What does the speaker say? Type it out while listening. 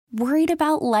Worried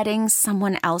about letting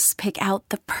someone else pick out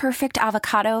the perfect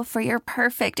avocado for your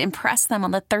perfect impress them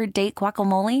on the third date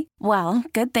guacamole? Well,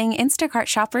 good thing Instacart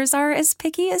shoppers are as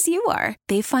picky as you are.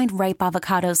 They find ripe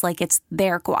avocados like it's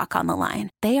their guac on the line.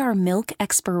 They are milk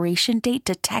expiration date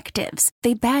detectives.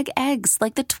 They bag eggs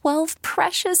like the 12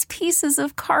 precious pieces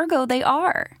of cargo they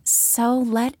are. So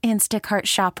let Instacart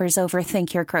shoppers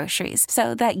overthink your groceries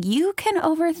so that you can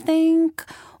overthink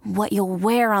what you'll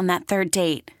wear on that third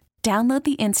date. Download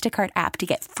the Instacart app to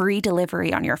get free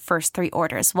delivery on your first 3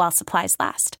 orders while supplies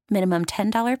last. Minimum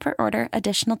 $10 per order.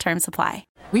 Additional terms apply.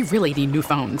 We really need new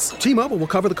phones. T-Mobile will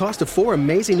cover the cost of 4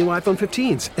 amazing new iPhone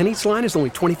 15s, and each line is only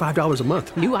 $25 a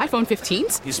month. New iPhone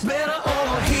 15s? It's better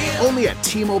over here. Only at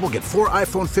T-Mobile, get 4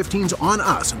 iPhone 15s on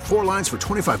us and 4 lines for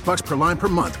 $25 per line per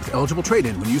month with eligible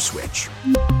trade-in when you switch.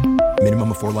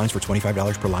 Minimum of 4 lines for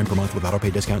 $25 per line per month with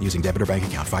autopay discount using debit or bank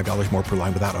account. $5 more per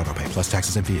line without autopay, plus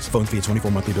taxes and fees. Phone fee at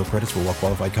 24 monthly bill credits for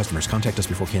well-qualified customers. Contact us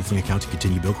before canceling account to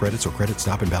continue bill credits or credit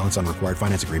stop and balance on required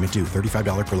finance agreement due.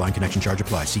 $35 per line connection charge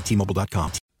applies. See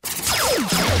T-Mobile.com.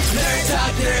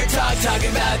 Nerd Talk, talking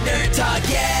about Nerd Talk,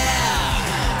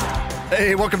 yeah!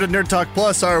 Hey, welcome to Nerd Talk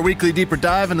Plus, our weekly deeper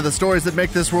dive into the stories that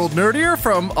make this world nerdier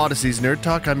from Odyssey's Nerd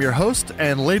Talk. I'm your host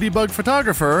and ladybug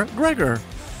photographer, Gregor.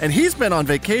 And he's been on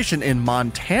vacation in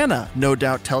Montana, no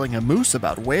doubt telling a moose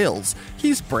about whales.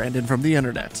 He's Brandon from the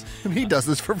internet, and he does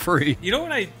this for free. You know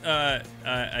what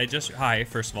I just... Hi,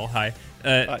 first of all, hi.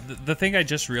 The thing I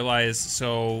just realized,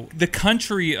 so the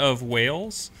country of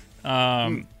Wales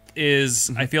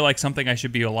is, I feel like, something I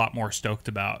should be a lot more stoked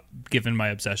about, given my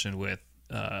obsession with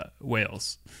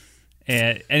whales.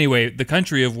 And anyway, the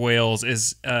country of Wales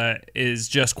is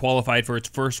just qualified for its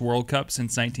first World Cup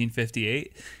since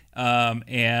 1958.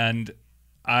 And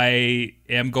I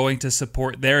am going to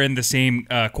support. They're in the same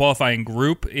qualifying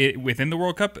group within the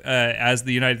World Cup as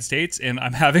the United States, and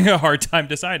I'm having a hard time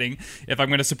deciding if I'm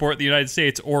going to support the United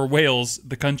States or Wales,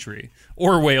 the country,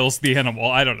 or Wales, the animal.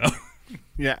 I don't know.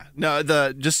 Yeah, no.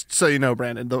 Just so you know,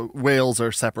 Brandon, the whales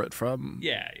are separate from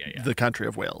the country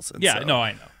of Wales. And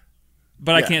I know.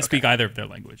 But I can't speak either of their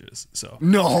languages, so...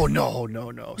 No.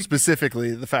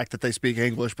 Specifically, the fact that they speak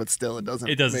English, but still it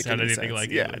doesn't sound anything sense.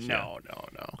 like English.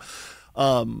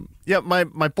 No.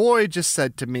 My boy just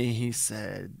said to me, he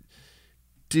said,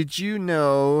 did you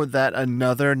know that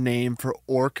another name for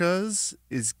orcas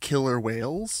is killer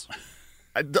whales?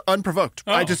 Unprovoked.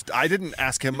 Oh. I didn't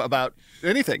ask him about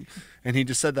anything, and he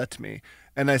just said that to me.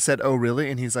 And I said, oh,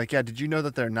 really? And he's like, yeah, did you know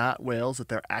that they're not whales, that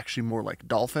they're actually more like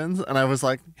dolphins? And I was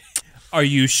like... Are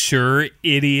you sure,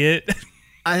 idiot?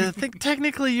 I think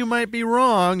technically you might be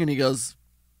wrong. And he goes,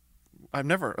 I'm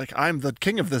the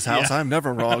king of this house. Yeah. I'm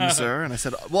never wrong, sir. And I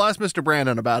said, well, ask Mr.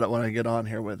 Brandon about it when I get on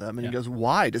here with him. And he goes,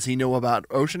 why? Does he know about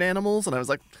ocean animals? And I was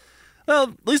like, well,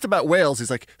 at least about whales. He's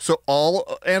like, so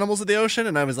all animals of the ocean?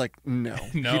 And I was like, no.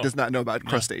 He does not know about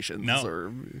crustaceans. No.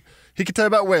 Or he could tell you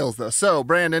about whales, though. So,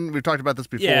 Brandon, we've talked about this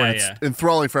before, and it's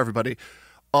enthralling for everybody.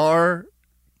 Are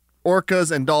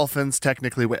orcas and dolphins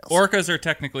technically whales? Orcas are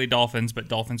technically dolphins, but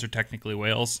dolphins are technically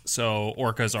whales. So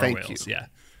orcas are whales. You. Yeah.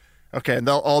 Okay, and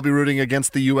they'll all be rooting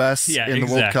against the U.S. in the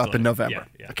World Cup in November.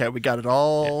 Yeah. Okay, we got it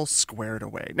all squared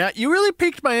away. Now, you really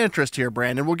piqued my interest here,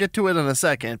 Brandon. We'll get to it in a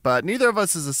second, but neither of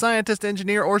us is a scientist,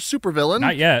 engineer, or supervillain.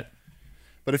 Not yet.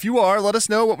 But if you are, let us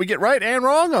know what we get right and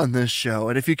wrong on this show.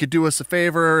 And if you could do us a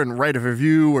favor and write a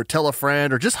review or tell a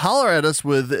friend or just holler at us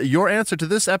with your answer to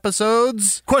this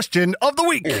episode's question of the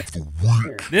week.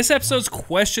 This episode's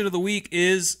question of the week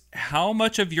is, how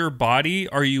much of your body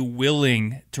are you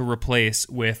willing to replace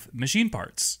with machine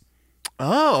parts?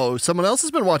 Oh, someone else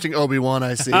has been watching Obi-Wan,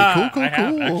 I see. Cool. I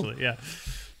have, actually, yeah.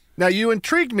 Now, you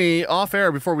intrigued me off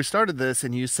air before we started this,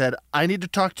 and you said, I need to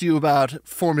talk to you about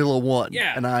Formula One.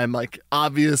 Yeah. And I'm like,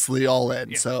 obviously all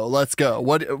in, so let's go.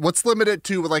 What's limited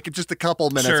to, like, just a couple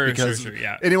minutes? Because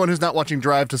anyone who's not watching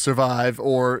Drive to Survive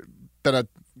or been a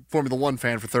Formula One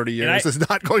fan for 30 years is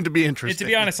not going to be interesting. And to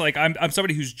be honest, like I'm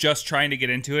somebody who's just trying to get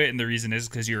into it, and the reason is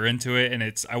because you're into it, and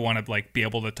I want to like be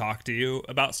able to talk to you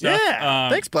about stuff. Yeah,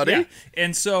 thanks, buddy. Yeah.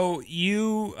 And so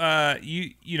you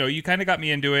kind of got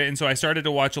me into it, and so I started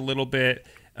to watch a little bit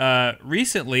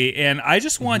recently, and I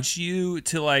just want you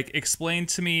to like explain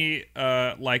to me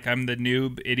like I'm the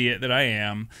noob idiot that I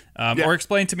am, or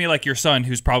explain to me like your son,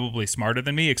 who's probably smarter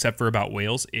than me except for about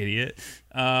whales, idiot.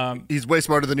 He's way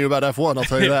smarter than you about F1. I'll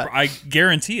tell you that. I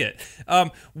guarantee it.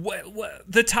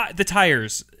 The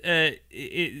tires. You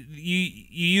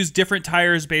use different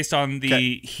tires based on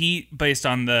the heat, based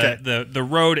on the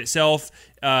road itself.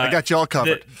 I got you all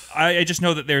covered. I just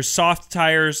know that there's soft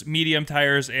tires, medium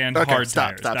tires, and hard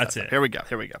tires. That's it. Here we go.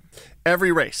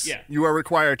 Every race, you are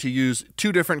required to use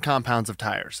 2 different compounds of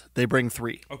tires. They bring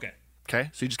 3. Okay.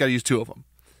 So you just got to use 2 of them.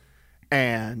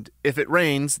 And if it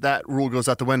rains, that rule goes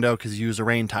out the window because you use a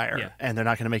rain tire. And they're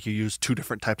not going to make you use 2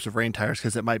 different types of rain tires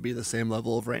because it might be the same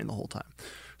level of rain the whole time.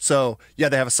 So, they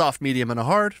have a soft, medium, and a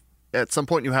hard. At some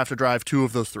point, you have to drive 2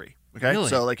 of those 3. Okay? Really?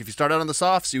 So, like, if you start out on the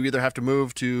softs, you either have to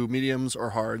move to mediums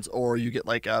or hards, or you get,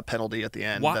 like, a penalty at the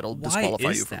end that'll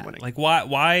disqualify you from winning. Like,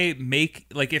 why make,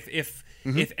 like, if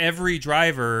every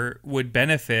driver would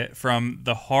benefit from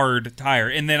the hard tire.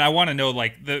 And then I want to know,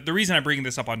 like, the reason I'm bringing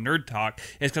this up on Nerd Talk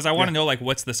is because I want to know, like,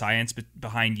 what's the science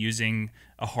behind using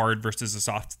a hard versus a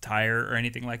soft tire or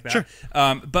anything like that. Sure.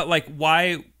 But, like,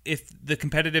 why, if the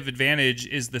competitive advantage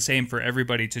is the same for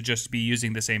everybody to just be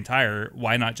using the same tire,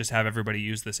 why not just have everybody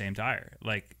use the same tire?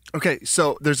 Like, okay,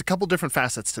 so there's a couple different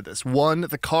facets to this. One,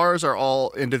 the cars are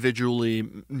all individually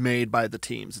made by the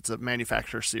teams. It's a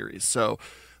manufacturer series. So,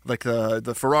 like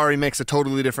the Ferrari makes a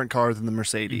totally different car than the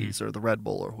Mercedes or the Red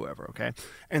Bull or whoever, okay?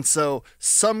 And so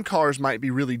some cars might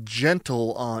be really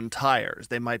gentle on tires.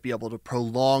 They might be able to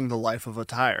prolong the life of a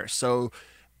tire. So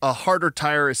a harder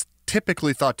tire is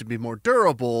typically thought to be more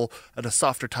durable, and a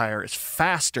softer tire is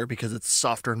faster because it's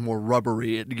softer and more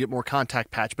rubbery. You get more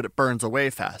contact patch, but it burns away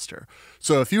faster.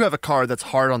 So if you have a car that's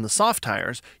hard on the soft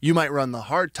tires, you might run the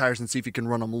hard tires and see if you can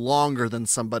run them longer than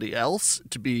somebody else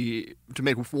to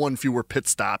make 1 fewer pit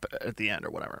stop at the end or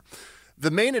whatever.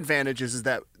 The main advantage is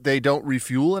that they don't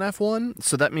refuel in F1,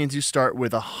 so that means you start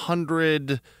with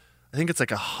 100. I think it's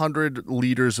like 100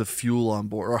 liters of fuel on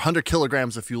board, or 100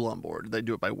 kilograms of fuel on board. They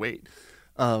do it by weight.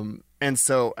 And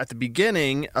so at the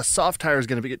beginning, a soft tire is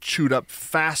going to get chewed up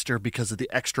faster because of the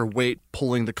extra weight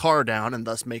pulling the car down and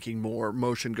thus making more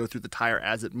motion go through the tire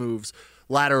as it moves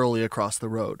laterally across the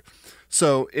road.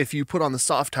 So if you put on the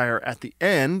soft tire at the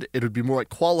end, it would be more like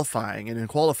qualifying. And in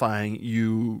qualifying,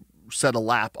 you set a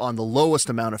lap on the lowest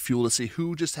amount of fuel to see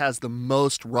who just has the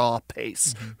most raw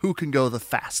pace, who can go the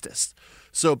fastest.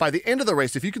 So by the end of the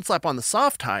race, if you can slap on the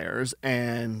soft tires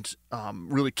and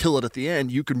really kill it at the end,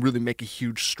 you can really make a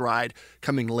huge stride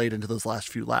coming late into those last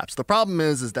few laps. The problem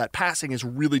is that passing is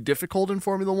really difficult in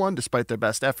Formula One, despite their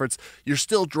best efforts. You're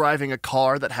still driving a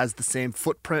car that has the same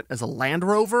footprint as a Land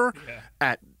Rover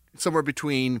at somewhere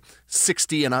between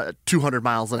 60 and 200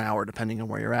 miles an hour, depending on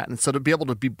where you're at. And so to be able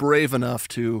to be brave enough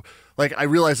to, like, I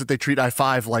realize that they treat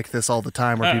I-5 like this all the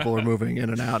time where people are moving in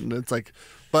and out. And it's like,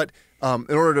 but in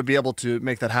order to be able to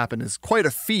make that happen is quite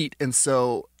a feat. And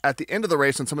so at the end of the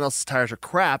race, when someone else's tires are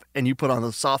crap and you put on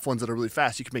those soft ones that are really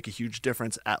fast, you can make a huge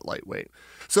difference at lightweight.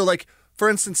 So, like, for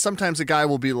instance, sometimes a guy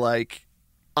will be like,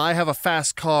 I have a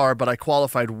fast car, but I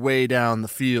qualified way down the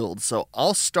field, so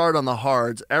I'll start on the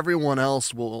hards. Everyone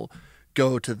else will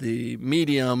go to the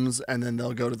mediums, and then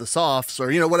they'll go to the softs, or,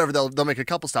 whatever. They'll make a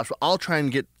couple stops, but I'll try and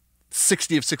get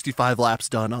 60 of 65 laps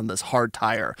done on this hard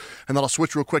tire, and then I'll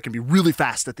switch real quick and be really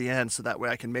fast at the end, so that way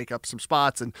I can make up some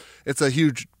spots, and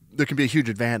there can be a huge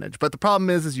advantage. But the problem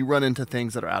is you run into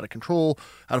things that are out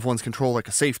of one's control, like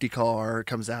a safety car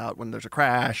comes out when there's a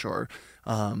crash, or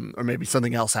maybe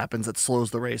something else happens that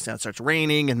slows the race down. It starts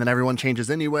raining, and then everyone changes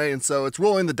anyway, and so it's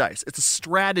rolling the dice. It's a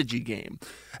strategy game.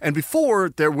 And before,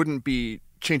 there wouldn't be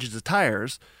changes of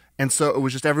tires, and so it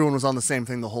was just everyone was on the same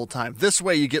thing the whole time. This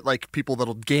way, you get, like, people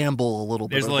that'll gamble a little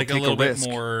bit. There's like a little bit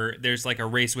more. There's like a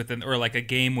race within, or like a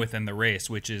game within the race,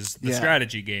 which is the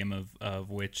strategy game of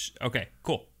which. Okay,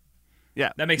 cool.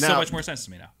 Yeah, that makes so much more sense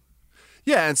to me now.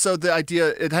 Yeah, and so the idea,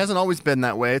 it hasn't always been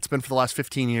that way. It's been for the last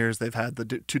 15 years. They've had the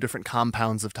 2 different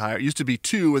compounds of tire. It used to be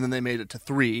 2, and then they made it to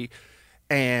 3.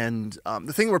 And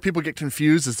the thing where people get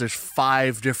confused is there's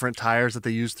 5 different tires that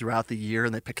they use throughout the year,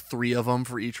 and they pick 3 of them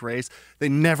for each race. They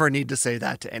never need to say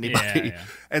that to anybody. Yeah.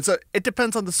 And so it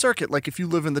depends on the circuit. Like, if you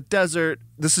live in the desert,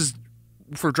 this is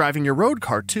for driving your road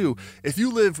car too. If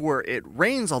you live where it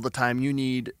rains all the time, you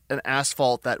need an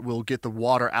asphalt that will get the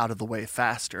water out of the way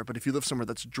faster. But if you live somewhere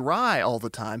that's dry all the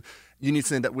time, you need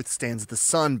something that withstands the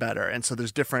sun better. And so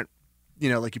there's different,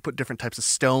 like, you put different types of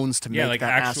stones to make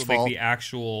that asphalt. Like the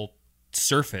actual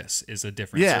surface is a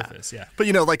different surface. Yeah. But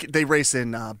like they race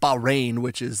in Bahrain,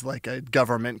 which is like a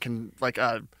government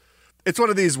it's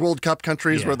one of these World Cup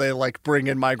countries where they, like, bring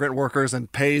in migrant workers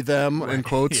and pay them, in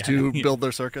quotes, to build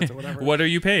their circuits or whatever. What are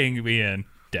you paying me in?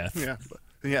 Death.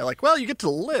 Yeah, like, well, you get to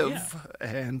live,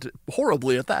 and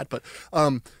horribly at that. But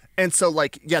And so,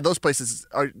 like, yeah, those places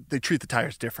they treat the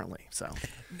tires differently. So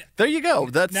there you go.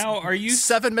 That's now, are you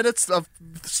 7 minutes of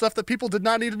stuff that people did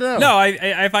not need to know? No,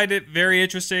 I find it very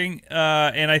interesting,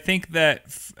 and I think that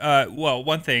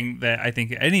one thing that I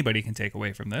think anybody can take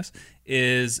away from this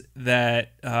is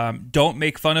that don't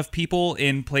make fun of people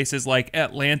in places like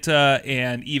Atlanta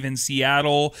and even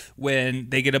Seattle when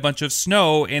they get a bunch of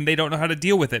snow and they don't know how to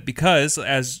deal with it, because,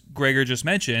 as Gregor just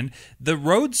mentioned, the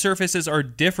road surfaces are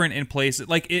different in places.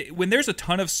 Like when there's a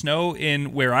ton of snow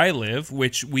in where I live,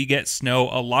 which we get snow,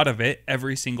 a lot of it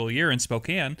every single year in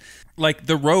Spokane, like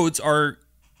the roads are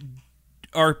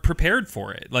prepared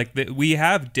for it. Like we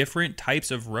have different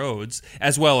types of roads,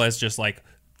 as well as just like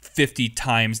 50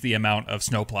 times the amount of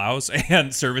snowplows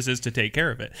and services to take care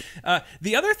of it.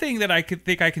 The other thing that I could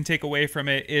think I can take away from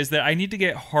it is that I need to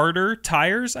get harder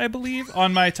tires, I believe,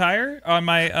 on my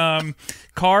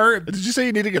car. Did you say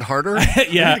you need to get harder? Yeah.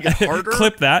 You need to get harder?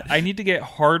 Clip that. I need to get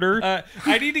harder.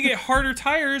 I need to get harder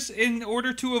tires in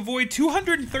order to avoid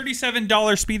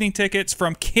 $237 speeding tickets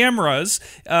from cameras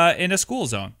in a school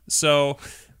zone. So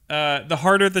the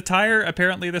harder the tire,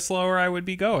 apparently the slower I would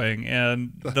be going,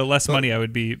 and the less money I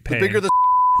would be paying. The bigger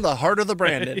the harder the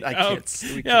Brandon. I can't.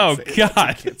 We God! We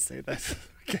can't say that.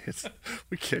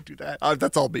 We can't do that.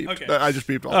 That's all beeped. Okay. I just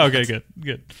beeped all. Okay,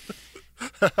 good.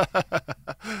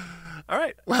 All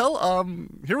right. Well,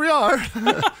 here we are.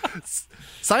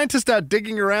 Scientists out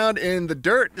digging around in the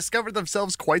dirt discovered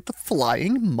themselves quite the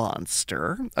flying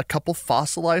monster. A couple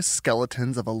fossilized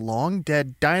skeletons of a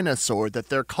long-dead dinosaur that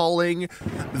they're calling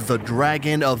the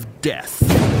Dragon of Death.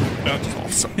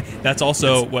 That's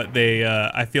also what they.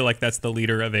 I feel like that's the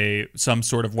leader of some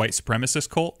sort of white supremacist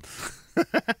cult.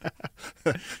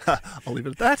 I'll leave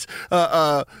it at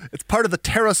that. It's part of the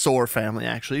pterosaur family,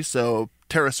 actually. So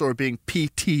pterosaur being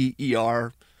Pter-osaur,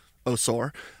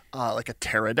 like a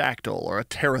pterodactyl or a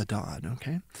pterodon.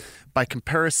 Okay. By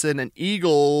comparison, an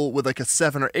eagle with like a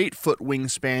 7 or 8 foot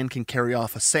wingspan can carry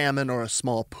off a salmon or a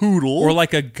small poodle, or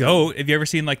like a goat. Have you ever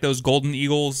seen like those golden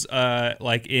eagles,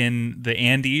 like in the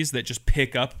Andes, that just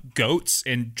pick up goats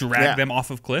and drag them off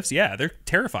of cliffs? Yeah, they're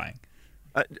terrifying.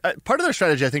 Part of their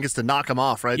strategy, I think, is to knock them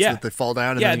off, right? Yeah. So that they fall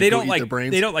down and then they don't eat like their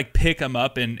brains. They don't like pick them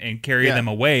up and carry them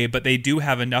away, but they do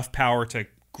have enough power to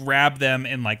grab them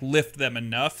and like lift them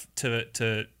enough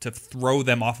to throw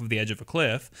them off of the edge of a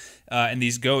cliff. And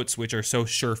these goats, which are so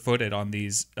sure-footed on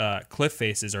these cliff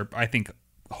faces, are, I think,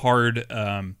 hard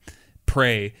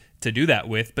prey to do that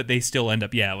with, but they still end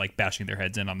up, like bashing their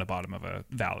heads in on the bottom of a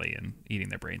valley and eating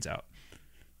their brains out.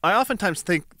 I oftentimes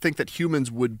think that humans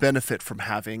would benefit from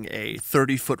having a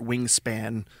 30-foot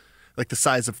wingspan, like the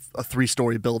size of a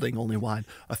 3-story building, only wide,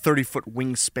 a 30-foot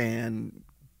wingspan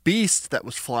beast that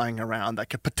was flying around that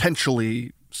could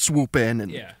potentially swoop in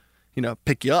and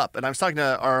pick you up. And I was talking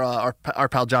to our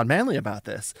pal John Manley about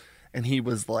this, and he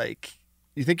was like,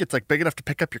 "You think it's like big enough to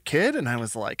pick up your kid?" And I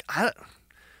was like,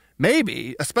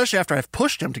 "Maybe, especially after I've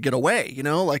pushed him to get away.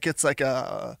 Like it's like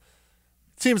a."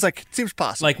 Seems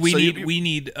possible. Like we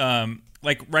need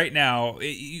like right now.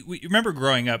 We remember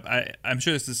growing up. I'm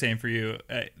sure it's the same for you.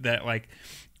 That like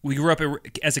we grew up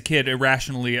as a kid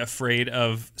irrationally afraid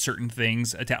of certain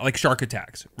things, like shark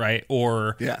attacks, right?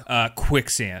 Or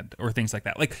quicksand or things like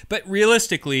that. Like, but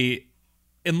realistically,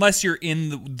 unless you're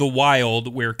in the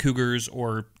wild where cougars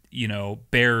or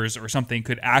bears or something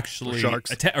could actually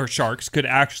or sharks could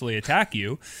actually attack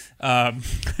you.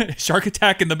 Shark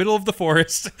attack in the middle of the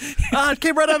forest. It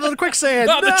came right out of the quicksand.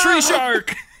 The tree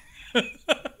shark.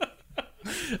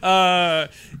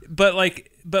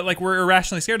 But we're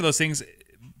irrationally scared of those things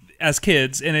as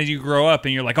kids, and as you grow up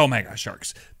and you're like, oh my gosh,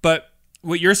 sharks. But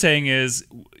what you're saying is,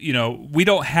 we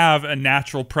don't have a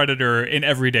natural predator in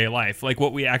everyday life. Like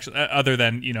what we actually, other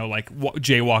than, like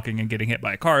jaywalking and getting hit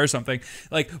by a car or something.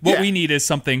 Like what we need is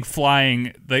something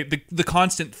flying, the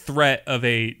constant threat of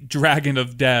a dragon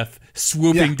of death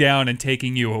swooping down and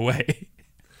taking you away.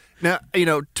 Now,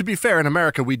 to be fair, in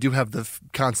America, we do have the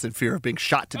constant fear of being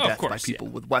shot to death by people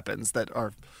with weapons that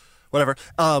are whatever.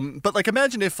 But like,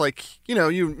 imagine if like, you know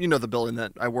the building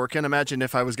that I work in. Imagine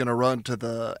if I was going to run to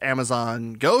the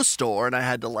Amazon Go store and I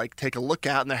had to like take a look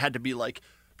out, and there had to be like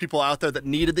people out there that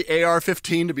needed the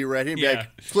AR-15 to be ready and be like,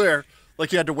 clear.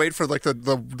 Like you had to wait for like the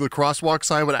crosswalk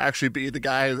sign would actually be the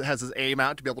guy that has his aim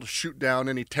out to be able to shoot down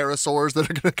any pterosaurs that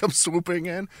are going to come swooping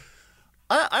in.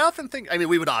 I often think,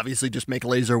 we would obviously just make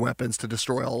laser weapons to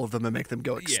destroy all of them and make them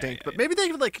go extinct. But maybe they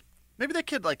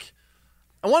could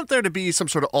I want there to be some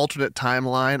sort of alternate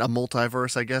timeline, a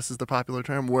multiverse, I guess is the popular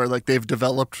term, where like they've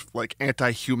developed like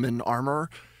anti-human armor.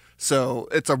 So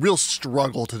it's a real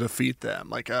struggle to defeat them,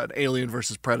 like an Alien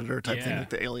versus Predator type thing.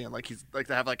 Like the alien, like he's like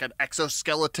they have like an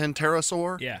exoskeleton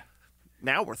pterosaur. Yeah.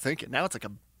 Now we're thinking. Now it's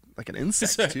like an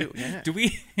insect too. Yeah. Do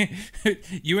we,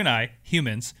 you and I,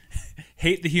 humans,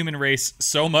 hate the human race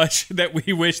so much that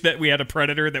we wish that we had a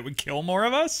predator that would kill more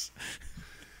of us?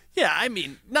 Yeah, I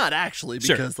mean, not actually,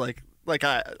 Sure. because like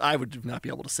I would not be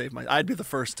able to save I'd be the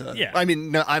first to. Yeah. I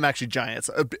mean, no, I'm actually giant. It's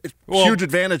a Well- huge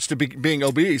advantage to being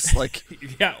obese. Like,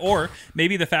 Yeah, or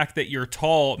maybe the fact that you're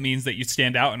tall means that you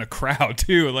stand out in a crowd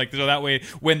too. Like, so that way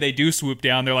when they do swoop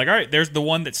down, they're like, all right, there's the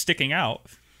one that's sticking out.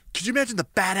 could you imagine the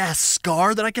badass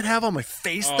scar that I could have on my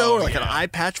face though, or like an eye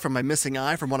patch from my missing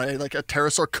eye from when a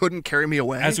pterosaur couldn't carry me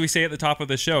away? As we say at the top of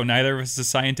the show, neither of us is a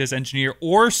scientist, engineer,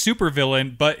 or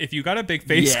supervillain. But if you got a big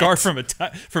face scar from a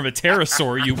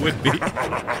pterosaur, you would be.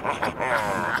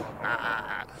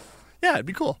 Yeah, it'd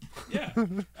be cool. Yeah.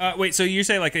 Wait. So you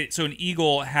say so an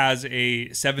eagle has a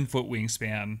 7-foot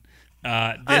wingspan.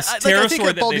 This I pterosaur think a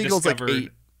that bald they eagle's like discovered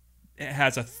 8. it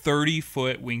has a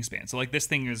 30-foot wingspan. So like this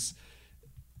thing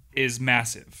is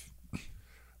massive.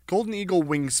 Golden eagle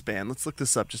wingspan. Let's look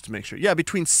this up just to make sure. Yeah,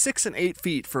 between 6 and 8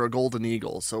 feet for a golden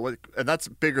eagle. So and that's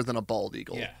bigger than a bald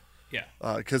eagle. Yeah.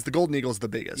 Because the golden eagle is the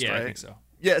biggest, Yeah, right? I think so.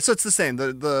 Yeah, so it's the same.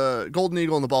 The golden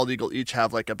eagle and the bald eagle each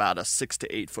have like about a 6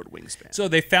 to 8 foot wingspan. So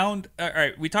they found. All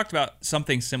right, we talked about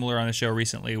something similar on the show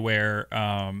recently, where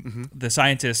the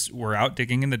scientists were out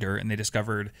digging in the dirt and they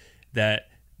discovered that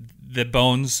the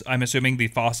bones, I'm assuming the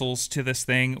fossils to this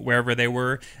thing, wherever they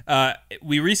were,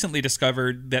 we recently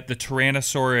discovered that the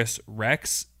Tyrannosaurus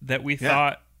Rex that we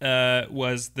thought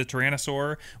was the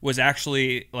Tyrannosaur was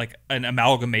actually like an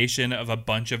amalgamation of a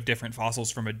bunch of different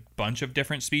fossils from a bunch of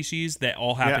different species that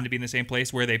all happened to be in the same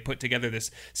place, where they put together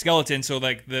this skeleton. So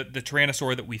like the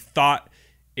Tyrannosaur that we thought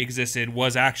existed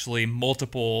was actually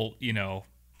multiple,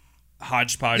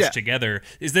 hodgepodge together.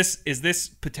 Is this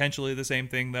potentially the same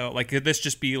thing though? Like, could this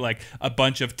just be like a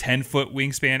bunch of 10-foot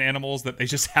wingspan animals that they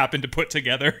just happen to put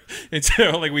together? And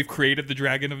so like we've created the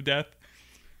Dragon of Death?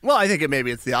 Well, I think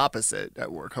maybe it's the opposite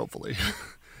at work, hopefully.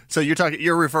 So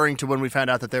you're referring to when we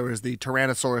found out that there was the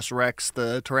Tyrannosaurus Rex,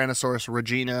 the Tyrannosaurus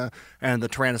Regina, and the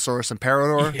Tyrannosaurus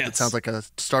Imperator. Yes. It sounds like a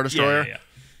Star Destroyer.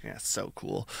 Yeah, so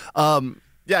cool.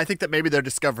 Yeah, I think that maybe they're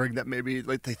discovering that maybe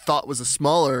like they thought was a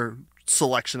smaller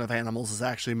selection of animals is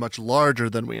actually much larger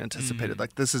than we anticipated.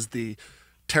 Like this is the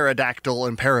Pterodactyl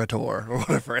Imperator or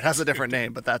whatever. It has a different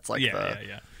name, but that's like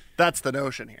that's the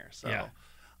notion here. So,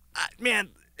 man,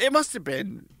 life must have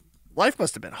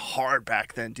been hard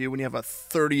back then, dude. When you have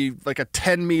a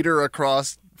 10 meter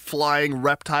across flying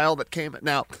reptile that came.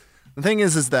 Now, the thing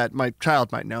is that my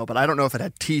child might know, but I don't know if it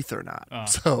had teeth or not.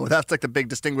 So that's like the big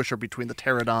distinguisher between the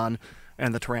pterodon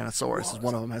and the Tyrannosaurus. Is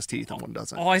one of them has teeth and one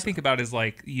doesn't. All I think about is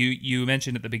like you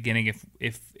mentioned at the beginning,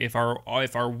 if our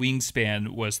wingspan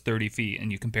was 30 feet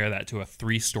and you compare that to a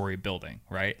 3-story building,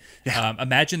 right? Yeah.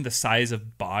 Imagine the size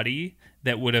of body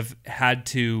that would have had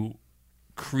to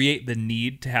create the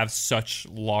need to have such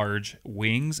large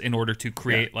wings in order to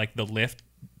create like the lift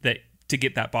to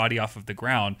get that body off of the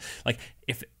ground. Like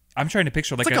if I'm trying to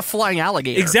picture like a flying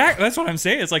alligator. Exactly. That's what I'm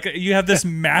saying. It's like you have this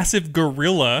massive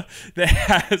gorilla that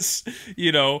has,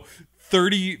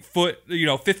 30 foot,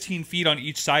 15 feet on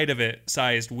each side of it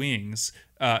sized wings,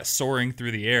 soaring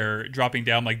through the air, dropping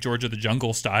down like George of the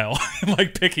Jungle style, and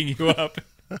like picking you up.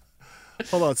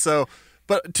 Hold on. So,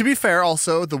 but to be fair,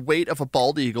 also the weight of a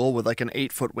bald eagle with like an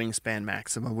 8-foot wingspan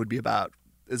maximum would be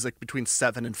is like between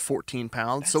 7 and 14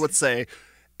 pounds. So let's say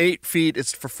 8 feet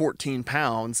is for 14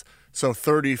 pounds. So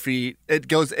 30 feet, it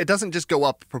doesn't just go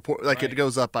up, it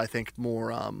goes up, I think,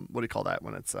 more, what do you call that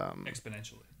when it's...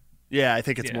 exponentially. Yeah, I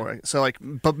think it's more, so like,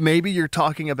 but maybe you're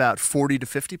talking about 40 to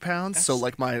 50 pounds, so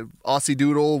like my Aussie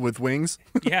Doodle with wings.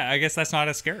 Yeah, I guess that's not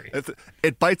as scary.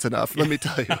 It bites enough, let me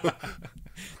tell you.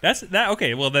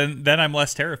 Okay, well then I'm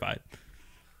less terrified.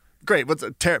 Great, what's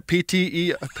it,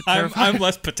 PTE? I'm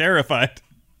less terrified.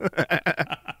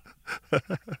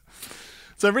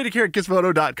 So I'm reading here at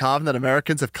Gizmodo.com that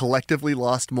Americans have collectively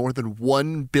lost more than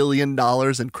 $1 billion in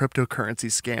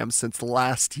cryptocurrency scams since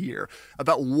last year.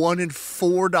 About $1 in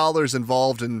 $4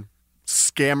 involved in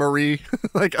scammery,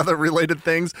 like other related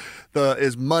things,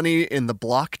 is money in the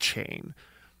blockchain.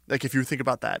 Like if you think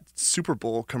about that Super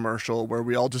Bowl commercial where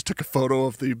we all just took a photo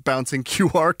of the bouncing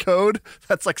QR code,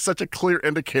 that's like such a clear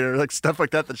indicator, like stuff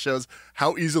like that shows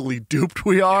how easily duped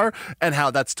we are and how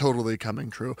that's totally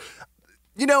coming true.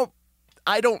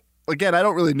 I don't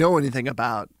really know anything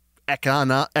about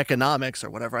economics or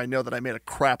whatever. I know that I made a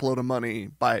crap load of money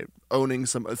by owning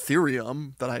some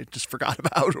Ethereum that I just forgot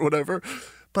about or whatever.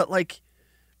 But like,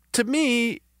 to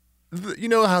me, you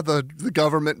know how the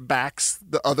government backs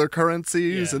the other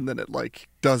currencies and then it like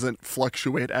doesn't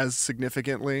fluctuate as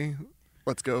significantly?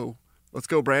 Let's go Let's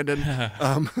go, Brandon.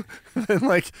 And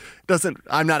like,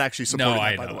 I'm not actually supporting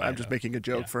that, by the way. I'm just making a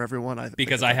joke for everyone.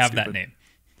 Because I have that name.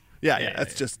 Yeah.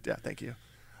 That's just, thank you.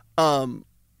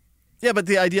 Yeah, but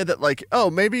the idea that like,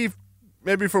 maybe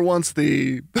for once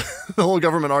the whole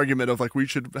government argument of like we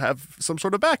should have some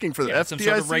sort of backing for the FDIC some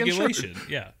sort of regulation.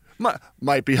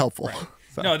 Might be helpful. Right.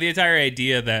 So. No, the entire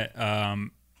idea that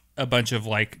a bunch of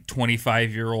like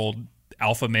 25-year-old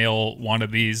alpha male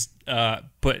wannabes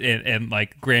put in, and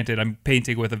like, granted, I'm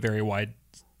painting with a very wide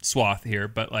swath here,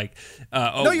 but like,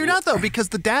 no, you're not though, because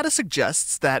the data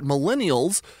suggests that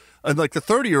millennials and like the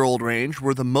 30-year-old range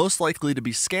were the most likely to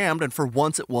be scammed, and for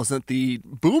once it wasn't the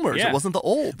boomers, it wasn't the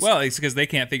olds. Well, it's because they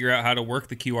can't figure out how to work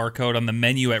the QR code on the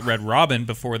menu at Red Robin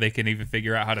before they can even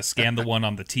figure out how to scan the one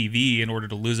on the TV in order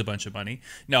to lose a bunch of money.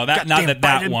 No,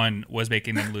 that one was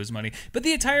making them lose money. But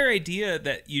the entire idea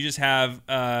that you just have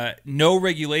no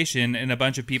regulation and a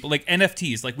bunch of people, like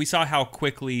NFTs, like we saw how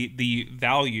quickly the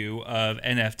value of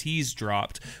NFTs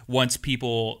dropped once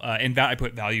people, I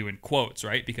put value in quotes,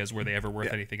 right? Because were they ever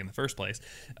worth anything in the first place?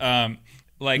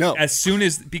 As soon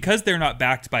as, because they're not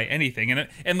backed by anything,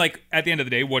 and like at the end of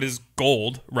the day, what is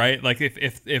gold, right? Like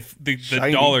if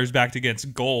the dollar's backed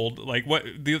against gold, like what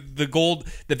the gold,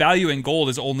 the value in gold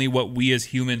is only what we as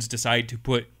humans decide to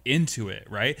put into it,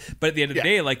 right? But at the end of the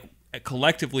day, like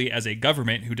collectively as a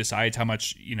government who decides how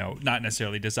much, not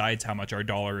necessarily decides how much our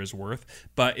dollar is worth,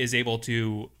 but is able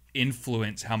to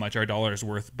influence how much our dollar is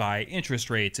worth by interest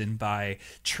rates and by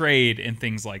trade and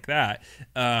things like that.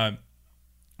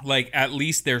 Like at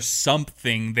least there's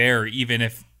something there, even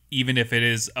if it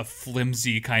is a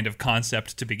flimsy kind of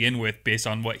concept to begin with, based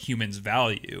on what humans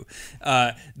value.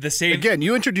 The same again.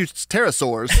 You introduced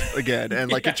pterosaurs again, and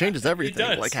like it changes everything.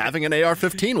 It like having an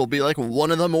AR-15 will be like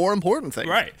one of the more important things.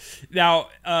 Right now,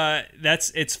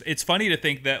 it's funny to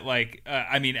think that like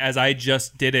as I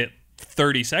just did it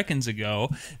 30 seconds ago,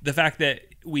 the fact that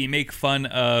we make fun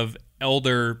of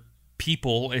elder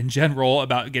people in general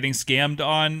about getting scammed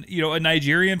on, a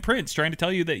Nigerian prince trying to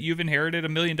tell you that you've inherited $1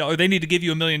 million. They need to give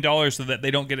you $1 million so that they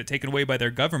don't get it taken away by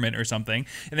their government or something.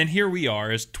 And then here we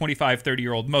are as 25,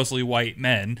 30-year-old, mostly white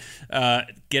men,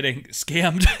 getting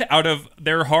scammed out of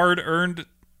their hard-earned,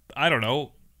 I don't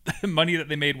know, money that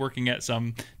they made working at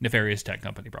some nefarious tech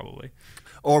company, probably.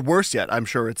 Or worse yet, I'm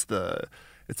sure it's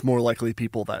more likely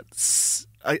people that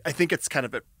I think it's kind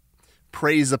of a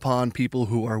praise upon people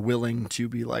who are willing to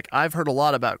be like, I've heard a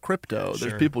lot about crypto.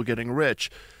 There's people getting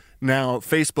rich. Now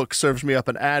Facebook serves me up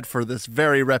an ad for this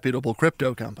very reputable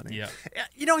crypto company. Yeah.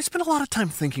 I spent a lot of time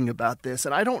thinking about this,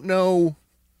 and I don't know.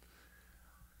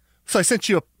 So I sent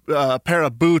you a pair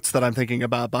of boots that I'm thinking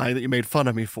about buying that you made fun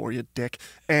of me for, you dick.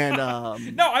 And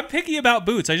no, I'm picky about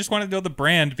boots. I just wanted to know the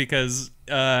brand because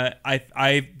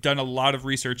I've done a lot of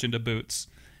research into boots.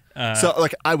 So,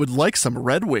 like, I would like some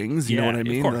Red Wings, you know what I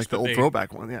mean? Course, like the old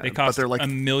throwback one. Yeah, they cost but they're like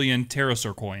 $1 million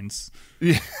pterosaur coins.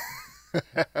 Yeah.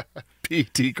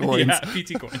 PT coins. Yeah,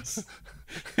 PT coins.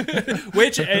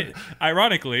 Which,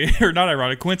 ironically, or not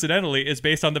ironic, coincidentally, is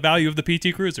based on the value of the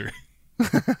PT Cruiser.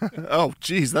 Oh,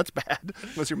 geez, that's bad.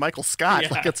 Unless you're Michael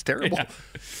Scott, like that's terrible. Yeah.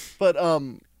 But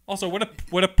also,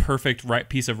 what a perfect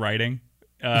piece of writing.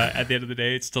 At the end of the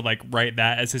day, it's to like write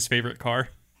that as his favorite car.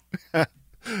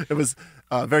 It was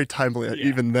very timely,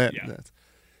 even then. Yeah.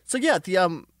 So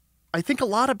I think a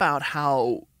lot about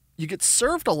how you get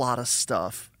served a lot of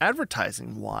stuff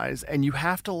advertising wise, and you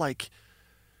have to like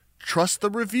trust the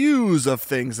reviews of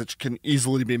things that can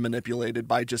easily be manipulated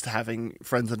by just having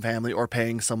friends and family or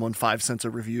paying someone 5 cents a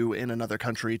review in another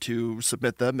country to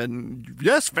submit them. And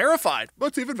yes, verified.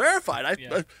 What's even verified?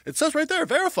 It says right there,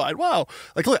 verified. Wow.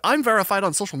 Like, look, I'm verified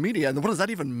on social media, and what does that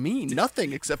even mean?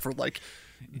 Nothing except for like,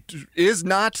 is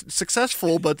not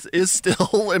successful, but is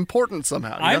still important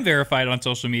somehow. I'm verified on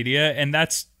social media, and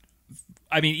that's,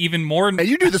 even more. And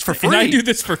you do this for free. And I do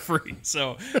this for free,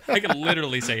 so I can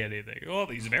literally say anything. Oh,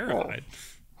 he's verified.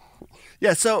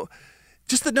 Yeah, so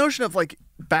just the notion of like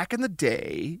back in the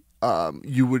day,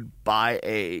 you would buy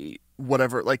a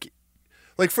whatever, like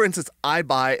for instance, I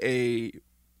buy a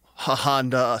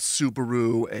Honda, a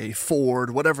Subaru, a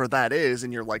Ford, whatever that is,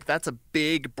 and you're like, that's a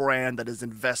big brand that has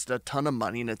invested a ton of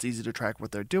money, and it's easy to track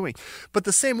what they're doing. But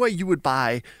the same way you would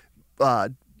buy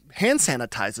hand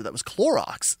sanitizer that was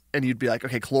Clorox, and you'd be like,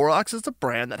 okay, Clorox is a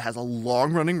brand that has a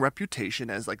long-running reputation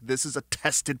as like, this is a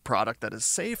tested product that is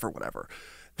safe or whatever.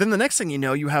 Then the next thing you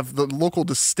know, you have the local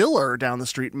distiller down the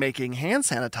street making hand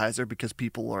sanitizer because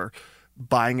people are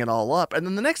buying it all up. And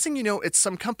then the next thing you know, it's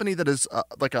some company that is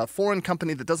like a foreign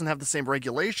company that doesn't have the same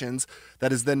regulations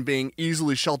that is then being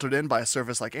easily sheltered in by a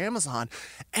service like Amazon.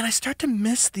 And I start to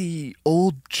miss the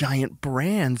old giant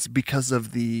brands because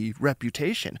of the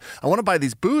reputation. I want to buy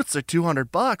these boots. They're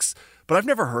 $200, but I've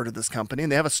never heard of this company.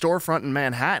 And they have a storefront in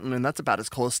Manhattan, and that's about as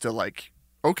close to like,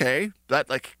 okay, that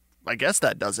like, I guess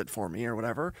that does it for me or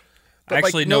whatever. But I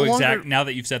actually like, know no exact. longer... Now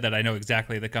that you've said that, I know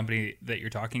exactly the company that you're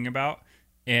talking about,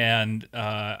 and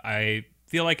I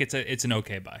feel like it's an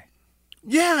okay buy.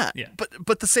 Yeah. Yeah. But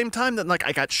at the same time, that like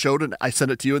I got showed I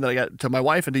sent it to you, and then I got to my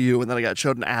wife and to you, and then I got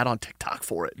showed an ad on TikTok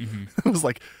for it. Mm-hmm. I was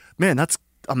like, man, that's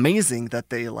amazing that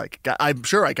they like got. I'm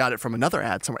sure I got it from another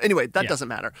ad somewhere. Anyway, that doesn't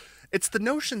matter. It's the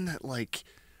notion that like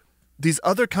these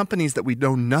other companies that we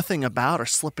know nothing about are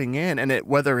slipping in, and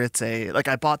whether it's like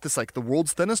I bought this like the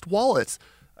world's thinnest wallet.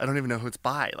 I don't even know who it's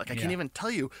by. Like I can't even tell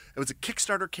you. It was a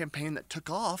Kickstarter campaign that took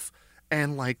off,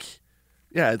 and like,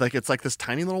 yeah, like it's like this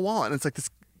tiny little wallet, and it's like this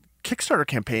Kickstarter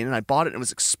campaign, and I bought it, and it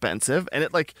was expensive, and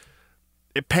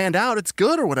it panned out. It's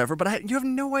good or whatever, but you have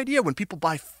no idea when people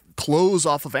buy clothes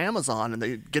off of Amazon and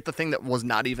they get the thing that was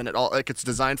not even at all like it's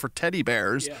designed for teddy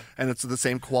bears, and it's the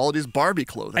same quality as Barbie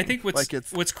clothing. I think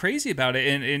what's crazy about it,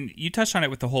 and you touched on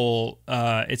it with the whole,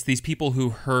 it's these people who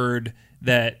heard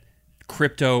that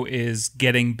crypto is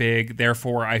getting big,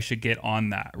 therefore I should get on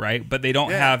that, right? But they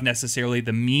don't have necessarily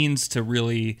the means to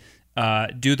really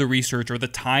do the research or the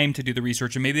time to do the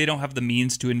research, and maybe they don't have the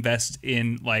means to invest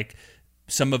in like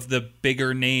some of the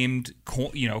bigger named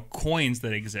coins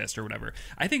that exist or whatever.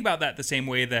 I think about that the same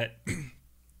way that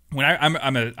when I'm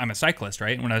a cyclist,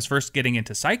 right? When I was first getting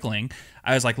into cycling,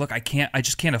 I was like, look, I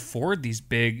just can't afford these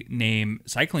big name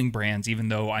cycling brands, even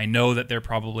though I know that they're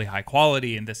probably high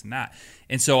quality and this and that.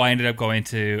 And so I ended up going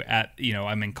to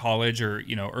I'm in college or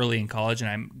early in college, and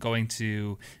I'm going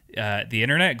to the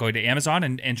internet, going to Amazon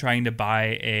and trying to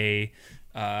buy a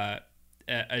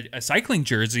cycling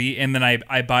jersey, and then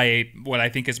I buy what I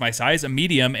think is my size, a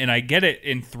medium, and I get it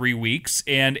in 3 weeks,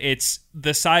 and it's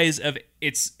the size of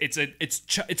it's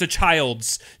a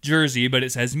child's jersey, but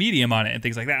it says medium on it and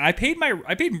things like that. I paid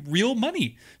real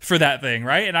money for that thing,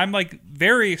 right? And I'm like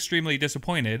very extremely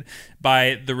disappointed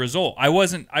by the result. I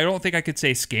don't think I could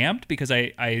say scammed, because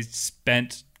I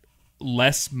spent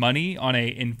less money on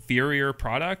a inferior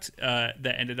product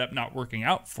that ended up not working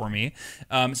out for me.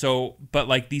 But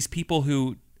like these people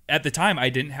who at the time I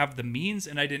didn't have the means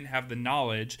and I didn't have the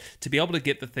knowledge to be able to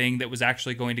get the thing that was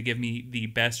actually going to give me the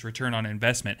best return on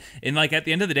investment. And like at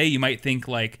the end of the day, you might think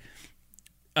like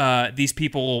these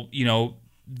people,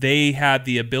 they had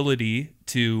the ability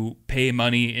to pay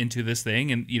money into this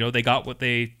thing, and they got what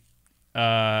they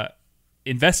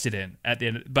invested in at the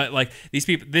end, but like these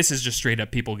people, this is just straight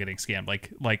up people getting scammed,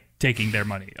 like taking their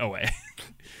money away.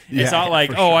 It's not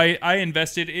like, oh, sure. I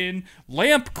invested in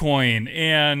Lampcoin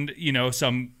and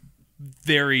some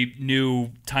very new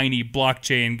tiny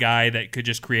blockchain guy that could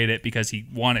just create it because he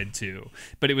wanted to,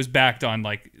 but it was backed on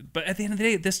but at the end of the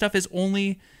day, this stuff is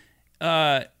only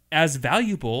as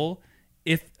valuable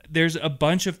if there's a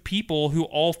bunch of people who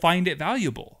all find it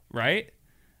valuable, right?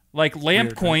 Like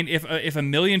Lampcoin, if a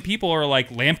million people are like,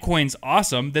 Lampcoin's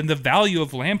awesome, then the value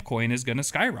of Lampcoin is going to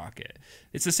skyrocket.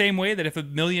 It's the same way that if a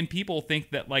million people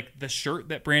think that like the shirt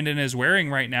that Brandon is wearing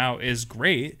right now is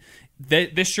great,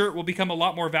 that this shirt will become a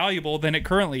lot more valuable than it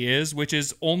currently is, which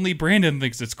is only Brandon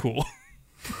thinks it's cool.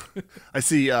 I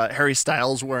see Harry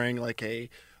Styles wearing like a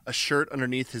shirt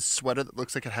underneath his sweater that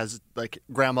looks like it has like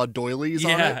grandma doilies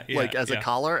on it, like as a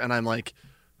collar, and I'm like,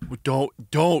 Don't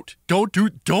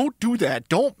do that.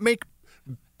 Don't make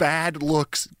bad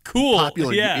looks cool,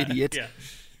 popular, you idiot. Yeah.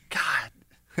 God.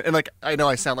 And like, I know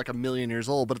I sound like a million years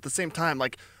old, but at the same time,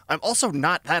 like, I'm also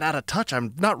not that out of touch.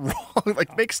 I'm not wrong.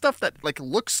 Like, make stuff that like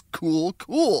looks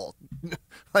cool.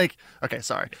 Like, okay,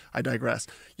 sorry, I digress.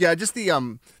 Yeah, just the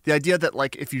idea that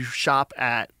like if you shop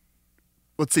at,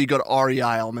 let's say you go to REI,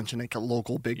 I'll mention like a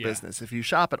local big business. If you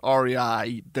shop at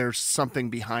REI, there's something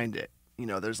behind it.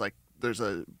 There's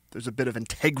a bit of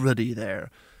integrity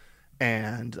there.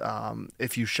 And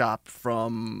if you shop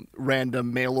from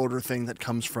random mail order thing that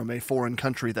comes from a foreign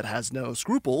country that has no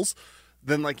scruples,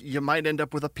 then like you might end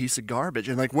up with a piece of garbage.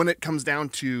 And like when it comes down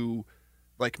to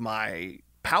like my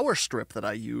power strip that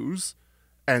I use,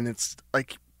 and it's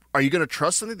like, are you going to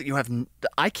trust something that you have?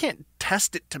 I can't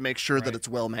test it to make sure that it's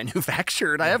well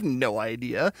manufactured. Yeah. I have no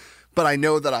idea, but I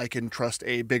know that I can trust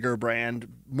a bigger brand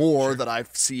more that I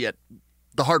see at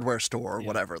the hardware store or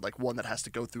whatever, like one that has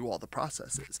to go through all the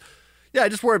processes. Yeah, I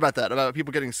just worry about that, about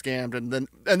people getting scammed, and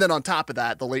then on top of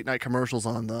that, the late night commercials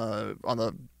on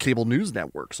the cable news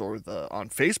networks or on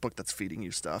Facebook that's feeding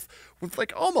you stuff with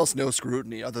like almost no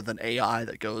scrutiny other than AI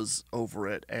that goes over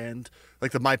it, and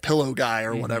like the MyPillow guy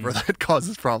or whatever that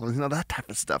causes problems. That type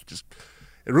of stuff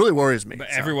it really worries me.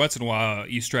 But every once in a while,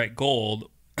 you strike gold,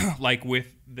 like with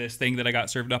this thing that I got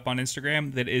served up on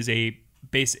Instagram. That is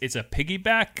it's a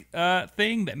piggyback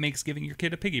thing that makes giving your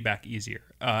kid a piggyback easier,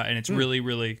 and it's really,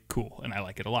 really cool, and I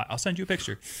like it a lot. I'll send you a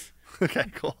picture. Okay,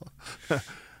 cool.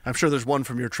 I'm sure there's one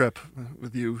from your trip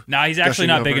with you. No, he's actually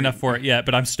not big enough for it yet,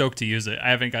 but I'm stoked to use it. I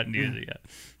haven't gotten to use it yet.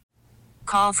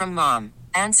 Call from mom.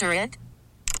 Answer it.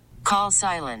 Call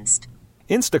silenced.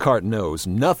 Instacart knows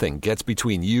nothing gets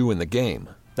between you and the game.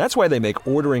 That's why they make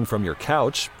ordering from your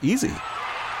couch easy.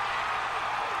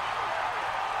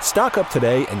 Stock up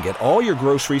today and get all your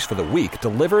groceries for the week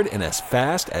delivered in as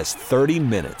fast as 30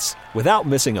 minutes without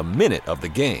missing a minute of the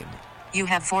game. You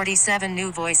have 47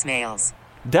 new voicemails.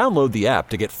 Download the app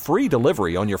to get free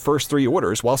delivery on your first 3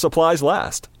 orders while supplies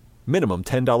last. Minimum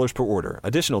 $10 per order.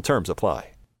 Additional terms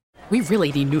apply. We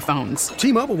really need new phones.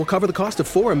 T-Mobile will cover the cost of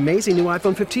 4 amazing new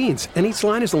iPhone 15s, and each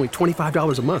line is only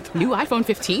 $25 a month. New iPhone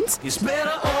 15s? It's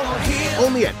better over here.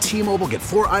 Only at T-Mobile, get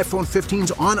 4 iPhone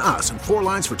 15s on us and 4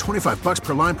 lines for $25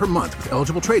 per line per month with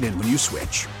eligible trade-in when you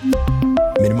switch.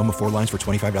 Minimum of 4 lines for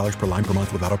 $25 per line per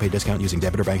month with autopay discount using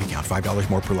debit or bank account. $5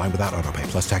 more per line without autopay,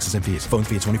 plus taxes and fees. Phone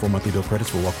fee at 24 monthly bill credits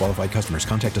for well-qualified customers.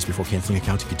 Contact us before canceling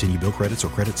account to continue bill credits or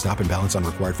credit stop and balance on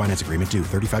required finance agreement due.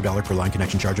 $35 per line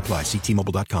connection charge applies. See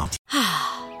T-Mobile.com.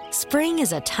 Spring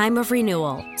is a time of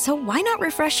renewal, so why not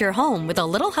refresh your home with a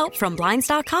little help from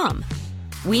Blinds.com?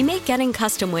 We make getting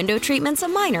custom window treatments a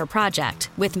minor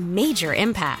project with major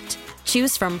impact.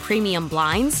 Choose from premium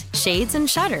blinds, shades, and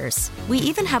shutters. We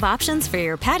even have options for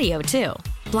your patio, too.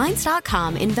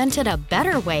 Blinds.com invented a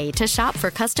better way to shop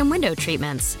for custom window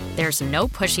treatments. There's no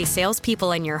pushy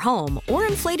salespeople in your home or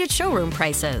inflated showroom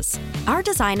prices. Our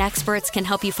design experts can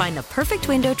help you find the perfect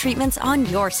window treatments on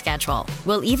your schedule.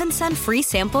 We'll even send free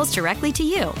samples directly to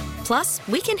you. Plus,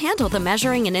 we can handle the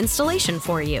measuring and installation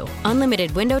for you.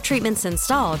 Unlimited window treatments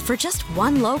installed for just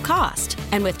one low cost.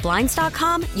 And with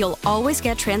Blinds.com, you'll always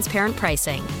get transparent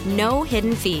pricing. No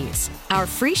hidden fees. Our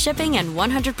free shipping and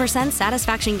 100%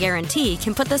 satisfaction guarantee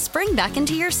can put the spring back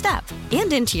into your step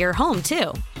and into your home,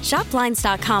 too. Shop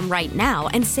Blinds.com right now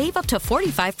and save up to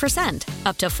 45%.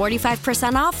 Up to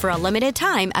 45% off for a limited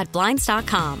time at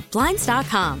Blinds.com.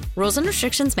 Blinds.com. Rules and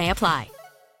restrictions may apply.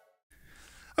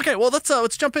 Okay, well,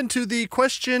 let's jump into the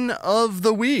question of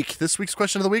the week. This week's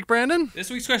question of the week, Brandon?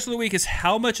 This week's question of the week is,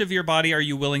 how much of your body are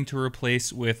you willing to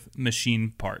replace with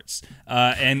machine parts?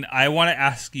 And I want to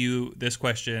ask you this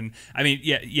question. I mean,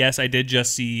 yes, I did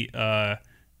just see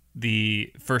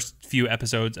the first few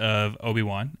episodes of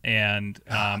Obi-Wan, and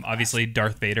obviously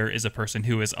Darth Vader is a person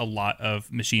who is a lot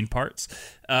of machine parts.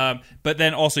 But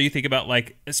then also you think about,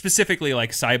 like, specifically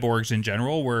like cyborgs in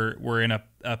general. We're in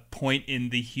a point in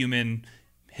the human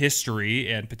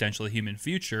history and potentially human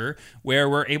future where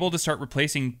we're able to start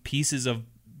replacing pieces of,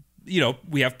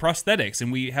 we have prosthetics,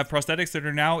 and we have prosthetics that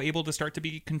are now able to start to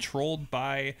be controlled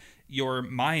by your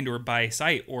mind or by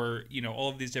sight or, all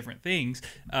of these different things.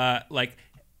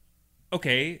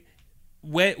 Okay,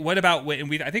 what about when,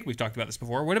 and I think we've talked about this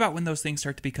before, what about when those things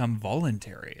start to become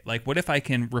voluntary? Like, what if I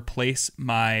can replace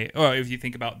if you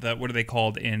think about what are they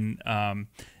called in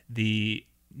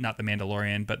not the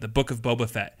Mandalorian, but the Book of Boba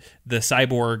Fett, the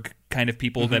cyborg kind of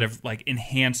people that have like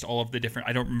enhanced all of the different,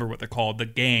 I don't remember what they're called, the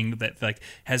gang that like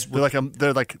has I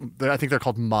think they're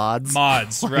called mods.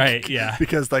 Right? Yeah,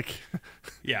 because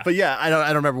yeah. But yeah, I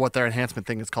don't remember what their enhancement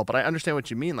thing is called, but I understand what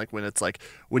you mean. Like when it's like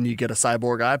when you get a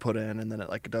cyborg eye put in and then it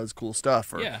like does cool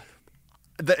stuff. Or, yeah.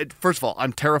 First of all,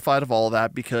 I'm terrified of all of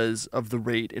that because of the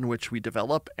rate in which we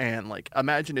develop. And like,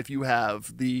 imagine if you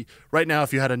have right now,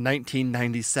 if you had a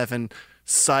 1997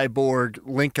 cyborg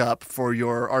link up for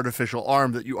your artificial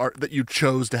arm that you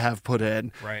chose to have put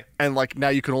in, right? And like now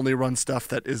you can only run stuff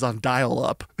that is on dial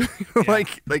up,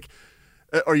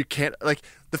 or you can't, like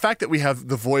the fact that we have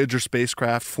the Voyager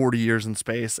spacecraft 40 years in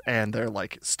space and they're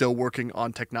like still working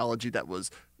on technology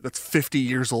that's 50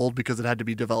 years old because it had to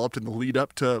be developed in the lead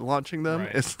up to launching them.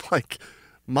 Right. It's like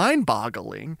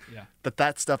mind-boggling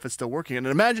that stuff is still working. And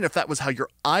imagine if that was how your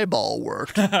eyeball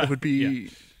worked. It would be. Yeah.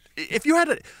 If you have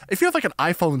like an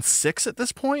iPhone 6 at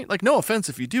this point, like no offense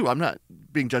if you do, I'm not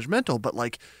being judgmental, but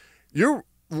like you're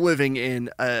living in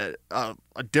a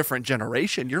different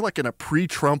generation. You're like in a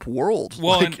pre-Trump world.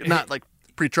 Well, not like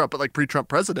pre-Trump, but like pre-Trump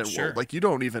president sure. world. Like you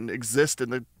don't even exist in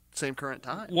the same current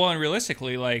time. Well, and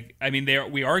realistically, like, I mean,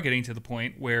 we are getting to the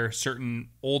point where certain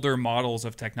older models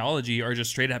of technology are just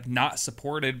straight up not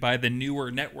supported by the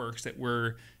newer networks that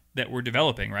we're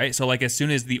developing, right? So, like, as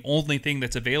soon as the only thing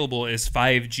that's available is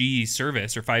 5G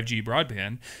service or 5G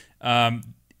broadband,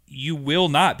 you will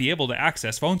not be able to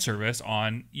access phone service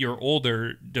on your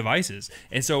older devices.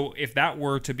 And so if that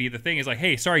were to be the thing, is like,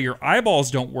 hey, sorry, your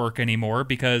eyeballs don't work anymore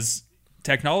because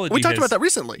technology. We talked about that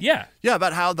recently. Yeah. Yeah,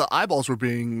 about how the eyeballs were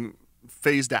being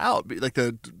phased out. Like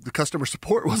the customer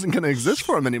support wasn't going to exist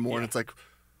for them anymore. And it's like,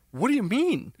 what do you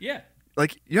mean? Yeah.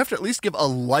 Like, you have to at least give a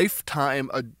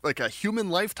lifetime, like a human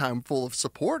lifetime full of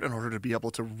support in order to be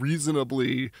able to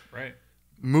reasonably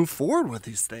move forward with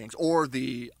these things, or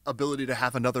the ability to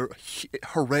have another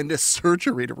horrendous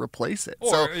surgery to replace it.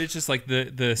 Or it's just like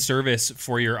the service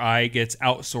for your eye gets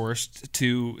outsourced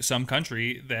to some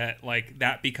country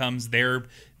that becomes their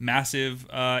massive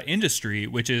industry,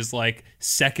 which is like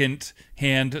second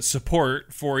hand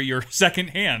support for your second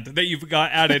hand that you've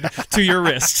got added to your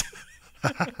wrist.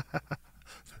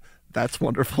 That's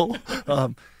wonderful.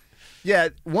 Yeah,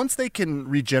 once they can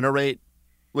regenerate,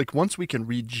 like once we can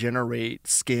regenerate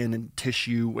skin and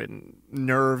tissue and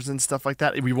nerves and stuff like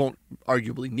that, we won't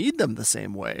arguably need them the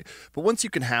same way. But once you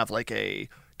can have like a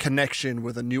connection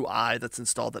with a new eye that's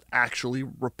installed that actually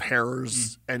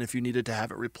repairs, and if you needed to have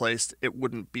it replaced, it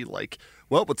wouldn't be like,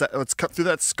 well, let's cut through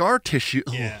that scar tissue.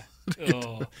 Yeah.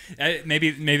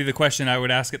 Maybe the question I would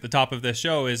ask at the top of this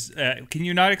show is, can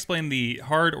you not explain the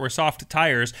hard or soft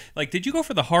tires? Like, did you go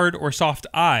for the hard or soft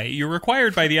eye? You're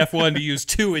required by the F1 to use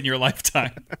 2 in your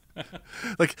lifetime.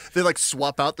 Like, they like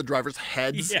swap out the drivers'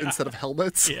 heads instead of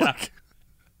helmets. Yeah.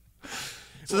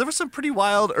 So there were some pretty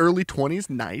wild early 20s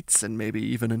nights, and maybe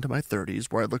even into my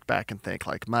 30s, where I look back and think,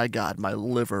 like, my God, my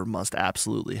liver must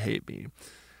absolutely hate me.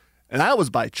 And that was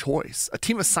by choice. A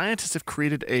team of scientists have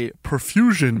created a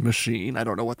perfusion machine, I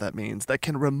don't know what that means, that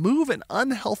can remove an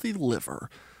unhealthy liver,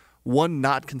 one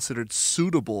not considered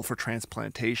suitable for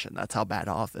transplantation. That's how bad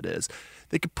off it is.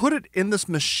 They could put it in this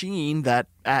machine that,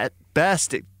 at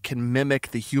best, it can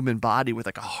mimic the human body with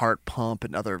like a heart pump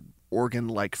and other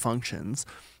organ-like functions.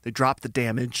 They drop the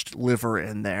damaged liver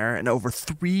in there, and over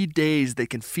 3 days, they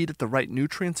can feed it the right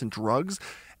nutrients and drugs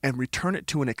and return it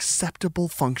to an acceptable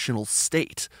functional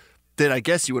state. Then I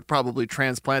guess you would probably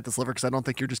transplant this liver, because I don't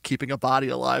think you're just keeping a body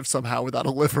alive somehow without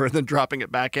a liver and then dropping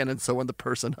it back in and sewing the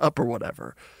person up or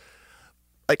whatever.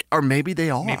 Like, or maybe they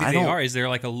are. Maybe they are. Is there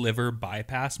like a liver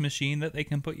bypass machine that they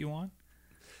can put you on?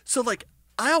 So, like,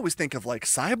 I always think of like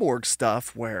cyborg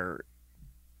stuff where,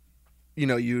 you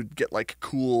know, you'd get like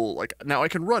cool, like, now I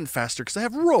can run faster because I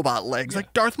have robot legs,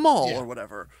 like Darth Maul or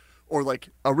whatever. Or like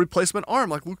a replacement arm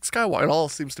like Luke Skywalker. It all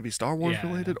seems to be Star Wars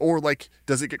related. Or like,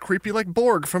 does it get creepy like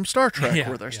Borg from Star Trek,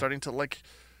 where they're starting to like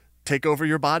take over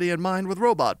your body and mind with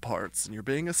robot parts and you're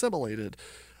being assimilated.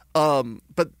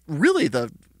 But really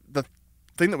the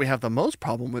thing that we have the most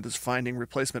problem with is finding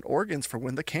replacement organs for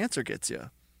when the cancer gets you.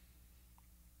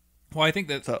 Well, I think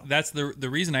that's the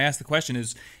reason I asked the question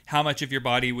is, how much of your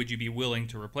body would you be willing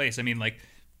to replace? I mean, like,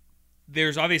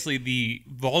 there's obviously the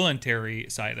voluntary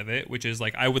side of it, which is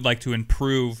like, I would like to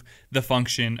improve the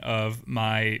function of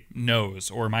my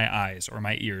nose or my eyes or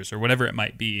my ears or whatever it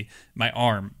might be, my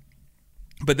arm.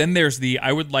 But then there's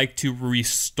I would like to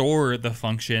restore the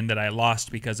function that I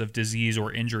lost because of disease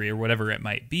or injury or whatever it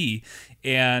might be.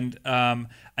 And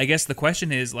I guess the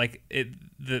question is, like,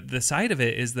 the side of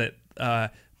it is that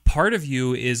part of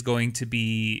you is going to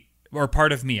be, or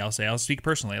part of me, I'll speak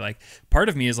personally, like, part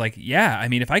of me is like, yeah, I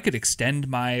mean, if I could extend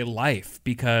my life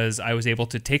because I was able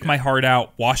to take my heart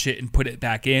out, wash it, and put it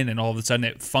back in, and all of a sudden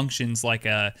it functions like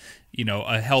a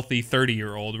healthy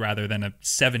 30-year-old rather than a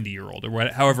 70-year-old or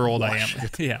however old I am.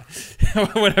 Yeah.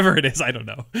 Whatever it is, I don't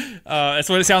know. That's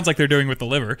what it sounds like they're doing with the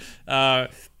liver. Then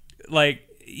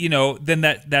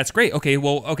that's great.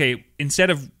 Okay, instead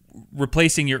of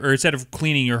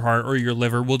cleaning your heart or your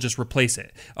liver, we'll just replace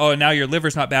it. Oh, now your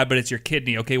liver's not bad, but it's your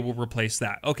kidney. Okay, we'll replace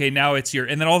that. Okay, now it's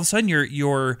and then all of a sudden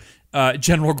you're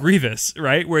General Grievous,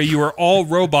 right? Where you are all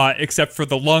robot except for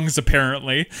the lungs,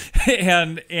 apparently,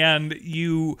 and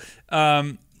you.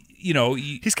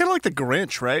 He's kind of like the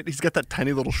Grinch, right? He's got that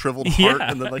tiny little shriveled heart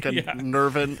and then like a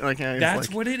nerve in. That's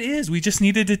what it is. We just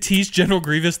needed to teach General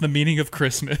Grievous the meaning of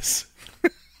Christmas.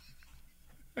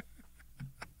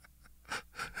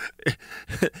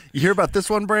 You hear about this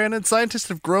one, Brandon? Scientists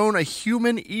have grown a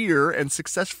human ear and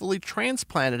successfully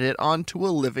transplanted it onto a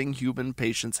living human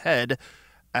patient's head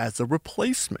as a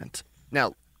replacement.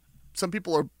 Now, some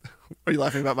people are you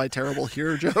laughing about my terrible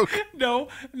hear joke? No,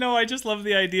 I just love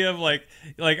the idea of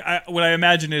what I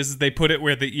imagine is they put it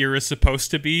where the ear is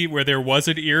supposed to be, where there was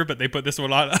an ear, but they put this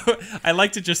one on. I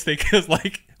like to just think of all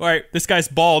right, this guy's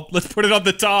bald, let's put it on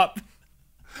the top.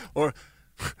 Or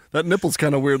that nipple's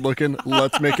kind of weird looking,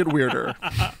 let's make it weirder.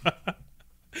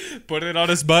 Put it on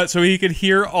his butt so he can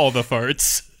hear all the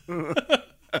farts.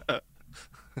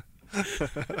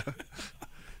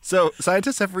 So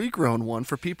scientists have regrown one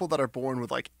for people that are born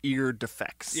with ear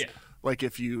defects. Yeah.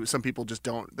 Some people just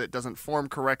that doesn't form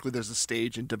correctly. There's a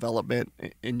stage in development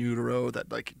in utero that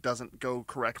doesn't go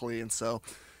correctly. And so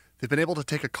they've been able to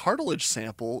take a cartilage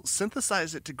sample,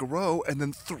 synthesize it to grow, and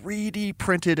then 3D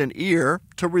printed an ear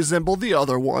to resemble the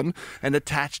other one and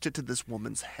attached it to this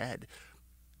woman's head.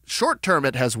 Short term,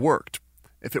 it has worked.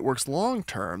 If it works long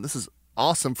term, this is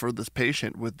awesome for this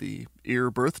patient with the ear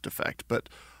birth defect, but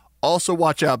also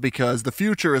watch out because the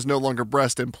future is no longer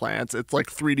breast implants. It's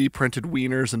 3D printed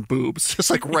wieners and boobs,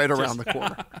 just right around the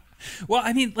corner. Well,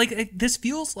 I mean, this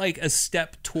feels like a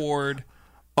step toward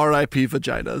R.I.P.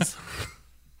 vaginas.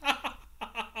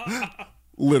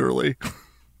 Literally.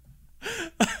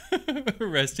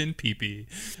 Rest in pee-pee.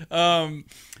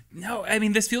 No, I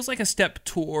mean, this feels like a step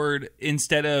toward,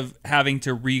 instead of having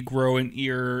to regrow an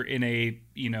ear in a,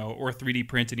 or 3D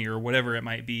print an ear or whatever it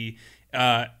might be,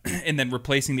 and then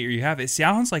replacing the ear you have, it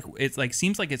sounds like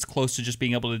seems like it's close to just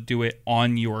being able to do it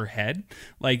on your head,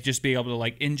 just being able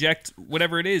to inject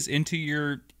whatever it is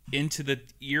into the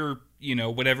ear,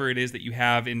 whatever it is that you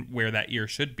have in where that ear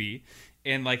should be,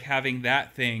 and having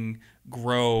that thing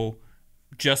grow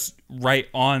just right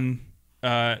on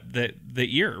the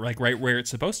ear, right where it's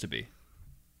supposed to be.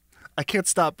 I can't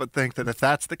stop but think that if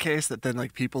that's the case, that then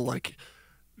people like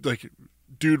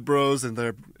dude bros and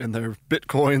their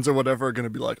bitcoins or whatever are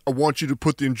going to be I want you to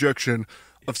put the injection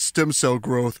of stem cell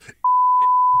growth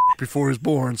before he's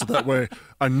born, so that way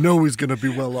I know he's going to be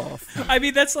well off. I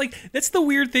mean, that's the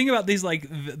weird thing about these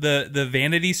the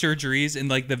vanity surgeries and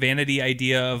the vanity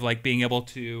idea of being able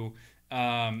to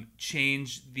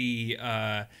change the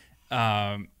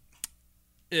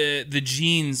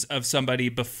genes of somebody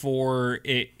before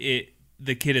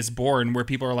the kid is born, where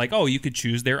people are oh, you could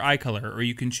choose their eye color, or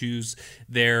you can choose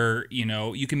their,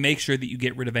 you can make sure that you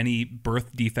get rid of any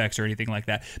birth defects or anything like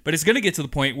that. But it's going to get to the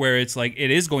point where it's it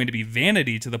is going to be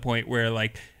vanity, to the point where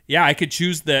yeah, I could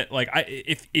choose that.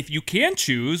 If you can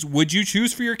choose, would you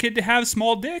choose for your kid to have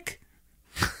small dick?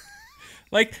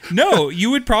 No, you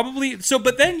would probably. So,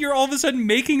 but then you're all of a sudden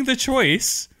making the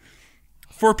choice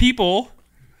for people.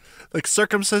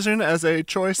 Circumcision as a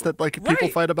choice that people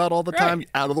fight about all the time,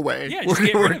 out of the way. Yeah,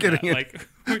 we're getting it.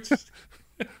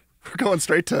 We're going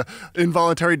straight to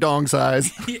involuntary dong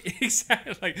size. Yeah,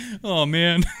 exactly. Oh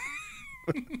man,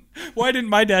 why didn't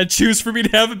my dad choose for me to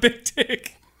have a big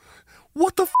dick?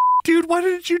 What the dude? Why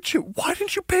didn't you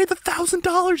pay the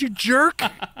 $1,000, you jerk?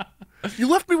 You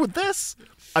left me with this.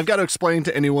 I've got to explain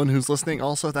to anyone who's listening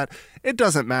also that it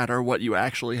doesn't matter what you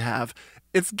actually have.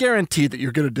 It's guaranteed that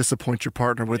you're going to disappoint your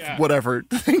partner with whatever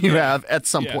thing you have at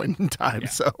some point in time. Yeah.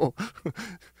 So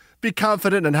be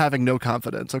confident in having no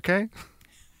confidence, okay?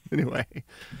 Anyway.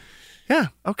 Yeah,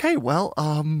 okay, well,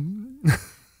 I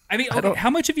mean, okay, how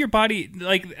much of your body,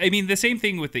 the same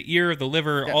thing with the ear, the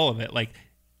liver, all of it.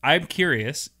 I'm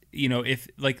curious, if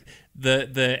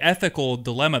the ethical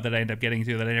dilemma that I end up getting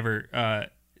to that I never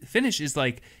finish is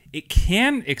it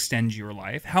can extend your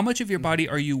life. How much of your body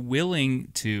are you willing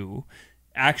to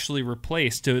actually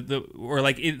replace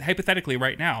hypothetically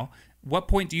right now? What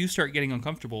point do you start getting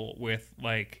uncomfortable with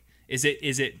is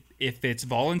it if it's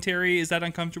voluntary, is that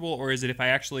uncomfortable, or is it if I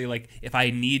actually if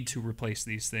I need to replace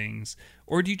these things,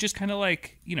 or do you just kind of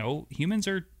humans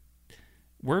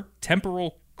we're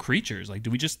temporal creatures,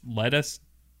 do we just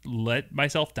let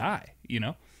myself die,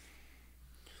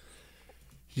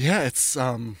 Yeah, it's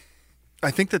I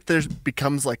think that there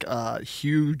becomes a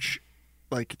huge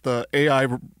the AI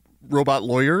robot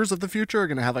lawyers of the future are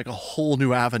going to have a whole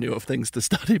new avenue of things to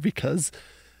study, because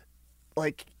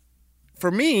for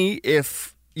me,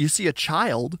 if you see a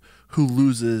child who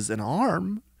loses an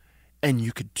arm and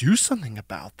you could do something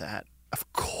about that,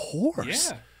 of course.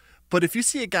 Yeah. But if you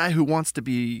see a guy who wants to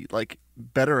be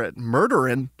better at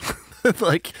murdering,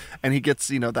 and he gets,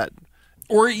 that,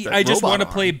 or I just want to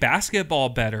play basketball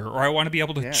better, or I want to be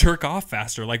able to jerk off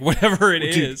faster, whatever it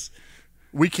is.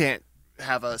 We can't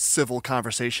have a civil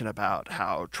conversation about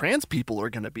how trans people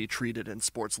are going to be treated in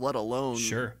sports, let alone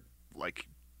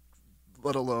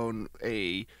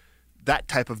that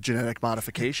type of genetic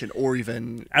modification, or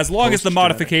even as long as the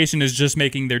modification is just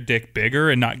making their dick bigger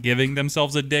and not giving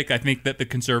themselves a dick. I think that the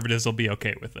conservatives will be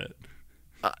okay with it.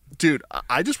 Dude,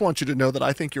 I just want you to know that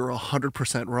I think you're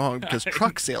 100% wrong because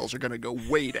truck sales are going to go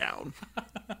way down.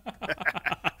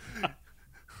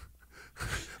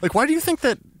 Like, why do you think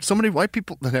that so many white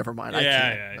people... Never mind.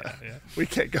 Yeah. We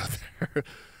can't go there.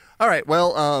 All right.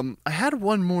 Well, I had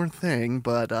one more thing,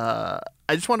 but I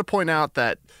just want to point out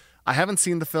that I haven't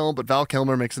seen the film, but Val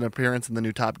Kilmer makes an appearance in the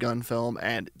new Top Gun film,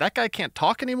 and that guy can't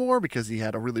talk anymore because he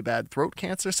had a really bad throat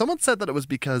cancer. Someone said that it was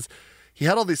because he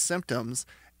had all these symptoms,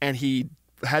 and he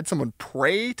had someone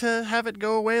pray to have it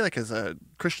go away, like as a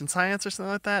Christian Science or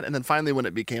something like that. And then finally, when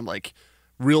it became like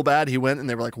real bad, he went and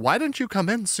they were like, "Why didn't you come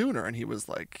in sooner?" And he was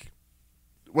like,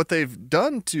 what they've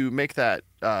done to make that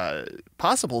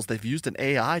possible is they've used an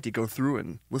AI to go through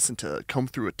and comb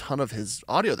through a ton of his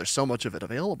audio. There's so much of it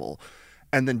available,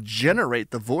 and then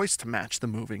generate the voice to match the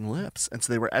moving lips. And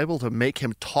so they were able to make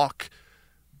him talk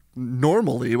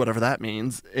normally, whatever that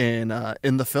means, in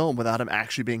the film without him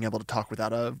actually being able to talk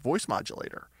without a voice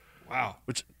modulator. Wow.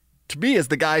 Which, to me, as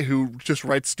the guy who just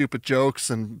writes stupid jokes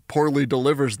and poorly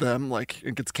delivers them, like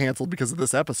it gets canceled because of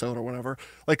this episode or whatever,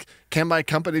 like, can my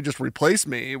company just replace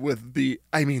me with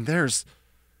there's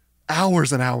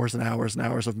hours and hours and hours and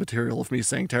hours of material of me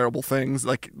saying terrible things.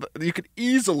 Like, you could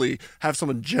easily have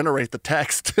someone generate the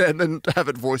text and then have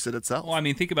it voice it itself. Well, I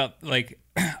mean, think about, like,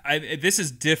 this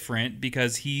is different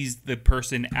because he's the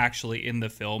person actually in the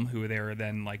film who they're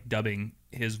then, like, dubbing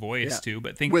his voice to,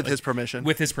 but think with like, his permission.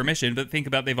 With his permission, but think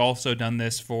about they've also done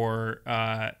this for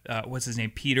what's his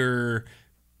name, Peter,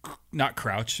 not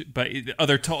Crouch, but the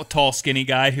other tall, skinny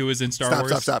guy who was in Star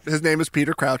Wars. Stop. His name is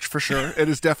Peter Crouch for sure. It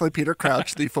is definitely Peter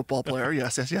Crouch, the football player.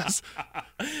 Yes.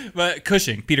 But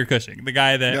Peter Cushing, the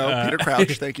guy that Peter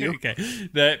Crouch. Thank you. Okay,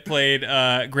 that played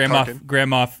Grand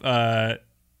Moff.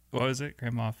 What was it?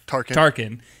 Grand Moff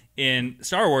Tarkin in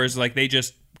Star Wars. Like, they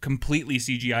just completely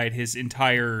CGI'd his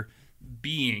entire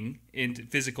being into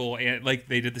physical, and like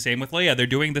they did the same with Leia. They're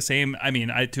doing the same,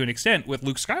 to an extent, with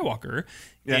Luke Skywalker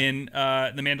in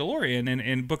The Mandalorian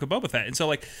and Book of Boba Fett. And so,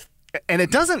 like, and it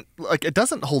doesn't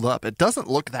hold up. It doesn't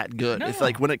look that good. No. If,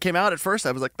 like, when it came out at first,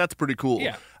 I was like, that's pretty cool.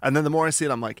 Yeah. And then the more I see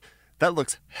it, I'm like, that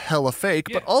looks hella fake.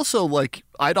 Yeah. But also, like,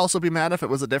 I'd also be mad if it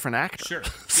was a different actor. Sure.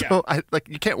 So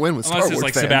you can't win with Star Wars it's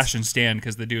like fans. Sebastian Stan,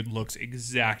 because the dude looks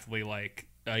exactly like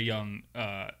a young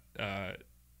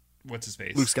what's his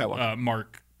face? Luke Skywalker.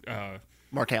 Mark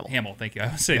Hamill. Thank you.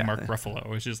 I was saying Mark Ruffalo,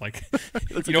 which is like,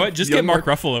 you know what? Just get Mark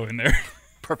Ruffalo in there.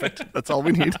 Perfect. That's all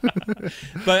we need.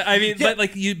 But I mean, I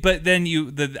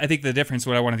think the difference,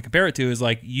 what I wanted to compare it to, is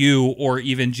like you or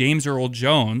even James Earl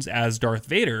Jones as Darth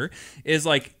Vader is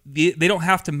like they don't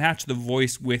have to match the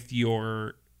voice with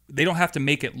your. They don't have to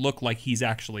make it look like he's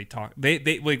actually talking.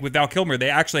 They like with Val Kilmer, they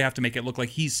actually have to make it look like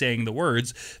he's saying the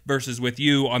words, versus with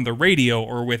you on the radio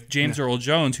or with James Earl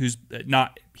Jones, who's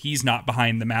not. He's not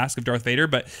behind the mask of Darth Vader,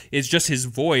 but it's just his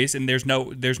voice, and there's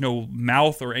no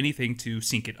mouth or anything to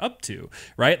sync it up to,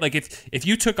 right? Like if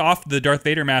you took off the Darth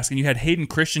Vader mask and you had Hayden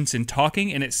Christensen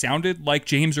talking and it sounded like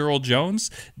James Earl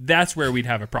Jones, that's where we'd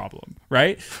have a problem,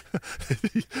 right?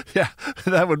 Yeah,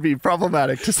 that would be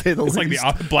problematic to say the least. It's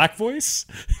like the black voice.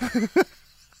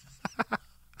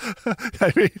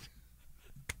 I mean,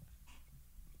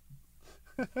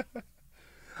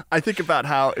 I think about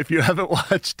how, if you haven't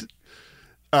watched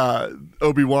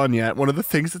Obi-Wan yet, one of the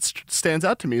things that stands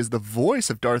out to me is the voice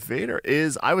of Darth Vader.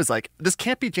 I was like, this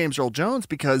can't be James Earl Jones,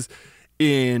 because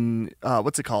in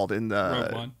what's it called, in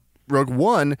the Rogue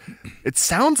One, it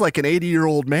sounds like an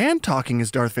 80-year-old man talking as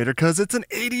Darth Vader, because it's an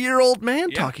 80-year-old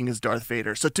man talking as Darth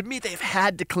Vader. So to me, they've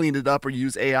had to clean it up or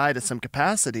use AI to some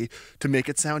capacity to make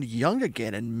it sound young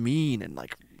again and mean, and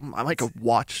like, I might go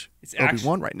watch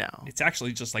Obi-Wan right now. It's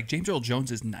actually just like James Earl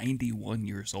Jones is 91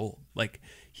 years old. Like,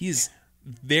 he's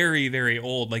very, very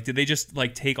old. Like, did they just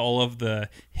like take all of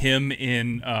him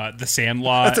in The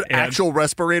Sandlot? That's an actual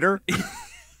respirator.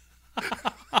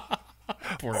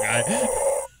 Poor guy.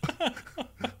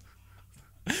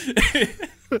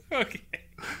 Okay.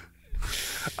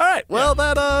 All right. Well,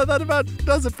 that about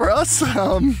does it for us.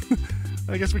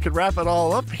 I guess we could wrap it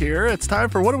all up here. It's time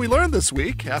for What Did We Learn This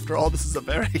Week? After all, this is a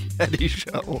very heady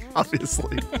show,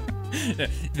 obviously.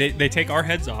 They take our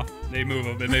heads off, they move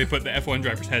them, and they put the F1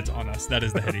 drivers' heads on us. That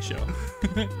is the heady show.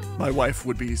 My wife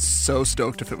would be so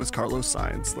stoked if it was Carlos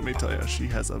Sainz. Let me tell you, she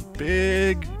has a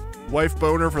big wife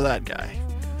boner for that guy.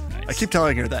 Nice. I keep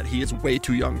telling her that he is way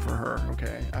too young for her,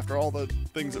 okay? After all the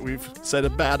things that we've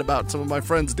said bad about some of my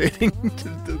friends dating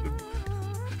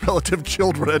relative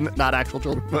children, not actual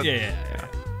children. But yeah.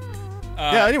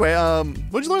 Anyway,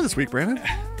 what'd you learn this week, Brandon?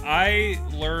 I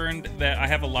learned that I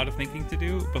have a lot of thinking to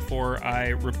do before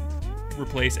I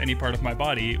replace any part of my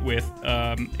body with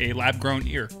a lab-grown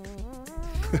ear.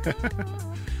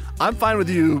 I'm fine with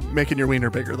you making your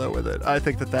wiener bigger though with it. I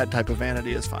think that type of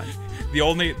vanity is fine.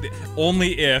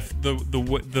 Only if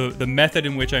the method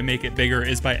in which I make it bigger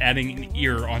is by adding an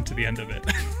ear onto the end of it.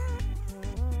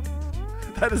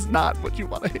 That is not what you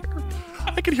want to hear.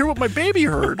 I can hear what my baby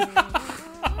heard.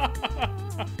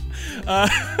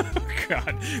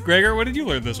 God, Gregor, what did you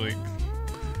learn this week?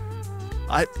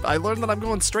 I learned that I'm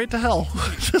going straight to hell.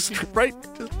 just right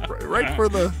for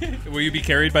the. Will you be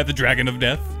carried by the dragon of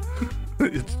death?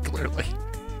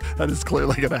 That is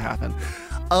clearly going to happen.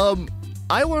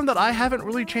 I learned that I haven't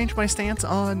really changed my stance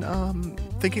on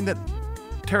thinking that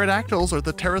pterodactyls or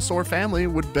the pterosaur family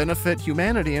would benefit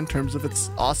humanity in terms of its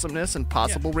awesomeness and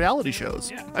possible reality shows.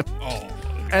 Yeah.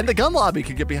 And the gun lobby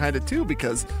could get behind it too,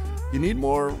 because you need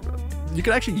more. You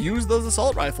could actually use those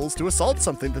assault rifles to assault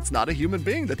something that's not a human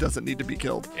being that doesn't need to be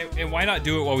killed. And why not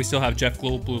do it while we still have Jeff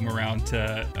Goldblum around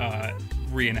to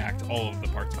reenact all of the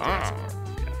parts of Pterosaur?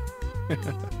 Yeah.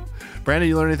 Brandon,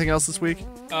 you learn anything else this week?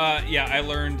 Yeah, I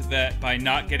learned that by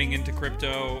not getting into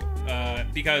crypto,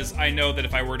 because I know that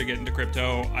if I were to get into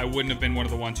crypto, I wouldn't have been one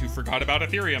of the ones who forgot about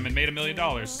Ethereum and made $1 million.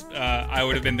 I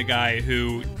would have been the guy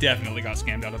who definitely got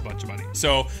scammed out of a bunch of money.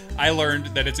 So I learned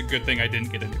that it's a good thing I didn't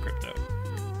get into crypto.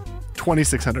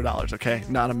 $2,600, okay?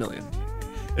 Not $1 million.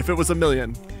 If it was $1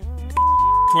 million.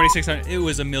 $2,600, it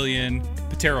was $1 million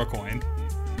Patero coin.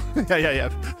 Yeah.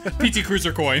 PT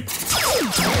Cruiser coin.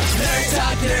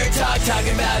 Nerd Talk,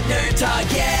 talking about Nerd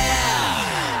Talk,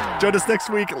 yeah! Join us next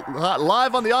week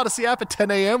live on the Odyssey app at 10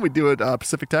 a.m. We do it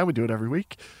Pacific time. We do it every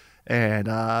week. And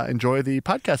enjoy the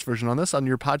podcast version on this on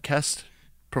your podcast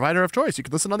provider of choice. You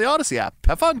can listen on the Odyssey app.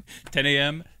 Have fun. 10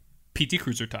 a.m. PT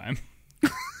Cruiser time.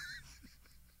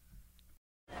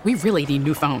 We really need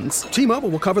new phones. T-Mobile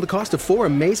will cover the cost of 4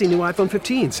 amazing new iPhone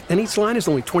 15s, and each line is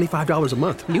only $25 a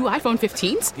month. New iPhone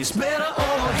 15s? It's better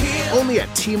over here. Only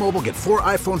at T-Mobile, get 4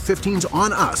 iPhone 15s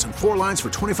on us and 4 lines for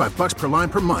 $25 per line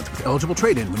per month with eligible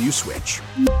trade-in when you switch.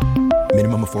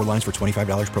 Minimum of 4 lines for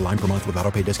 $25 per line per month with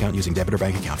autopay discount using debit or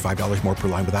bank account. $5 more per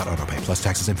line without autopay, plus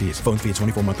taxes and fees. Phone fee at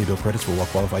 24 monthly bill credits for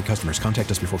well-qualified customers. Contact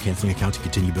us before canceling account to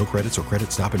continue bill credits or credit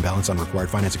stop and balance on required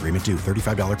finance agreement due.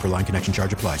 $35 per line connection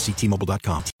charge applies. See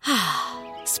T-Mobile.com.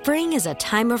 Spring is a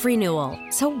time of renewal,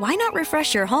 so why not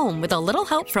refresh your home with a little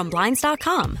help from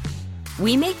Blinds.com?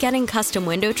 We make getting custom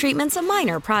window treatments a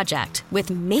minor project with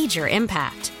major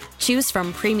impact. Choose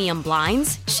from premium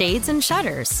blinds, shades, and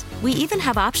shutters. We even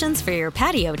have options for your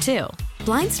patio, too.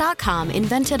 Blinds.com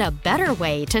invented a better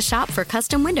way to shop for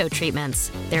custom window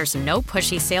treatments. There's no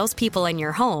pushy salespeople in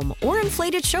your home or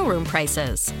inflated showroom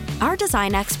prices. Our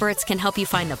design experts can help you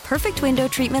find the perfect window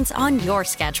treatments on your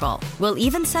schedule. We'll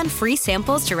even send free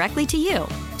samples directly to you.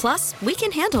 Plus, we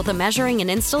can handle the measuring and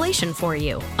installation for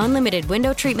you. Unlimited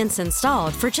window treatments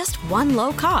installed for just one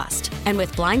low cost. And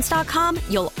with Blinds.com,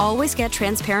 you'll always get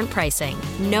transparent pricing.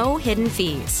 No hidden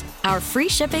fees. Our free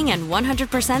shipping and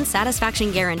 100%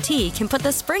 satisfaction guarantee can put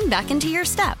the spring back into your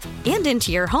step and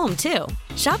into your home, too.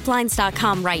 Shop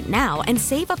Blinds.com right now and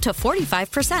save up to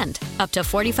 45%. Up to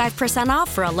 45%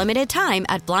 off for a limited time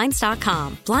at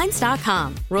Blinds.com.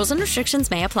 Blinds.com. Rules and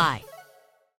restrictions may apply.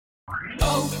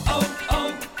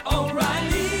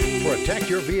 O'Reilly. Protect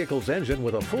your vehicle's engine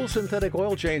with a full synthetic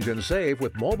oil change and save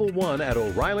with Mobil 1 at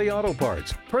O'Reilly Auto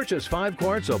Parts. Purchase 5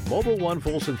 quarts of Mobil 1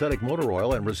 full synthetic motor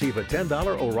oil and receive a $10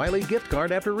 O'Reilly gift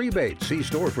card after rebate. See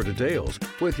store for details.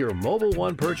 With your Mobil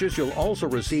 1 purchase, you'll also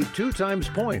receive 2 times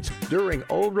points during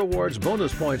O Rewards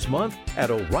Bonus Points Month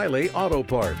at O'Reilly Auto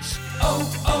Parts.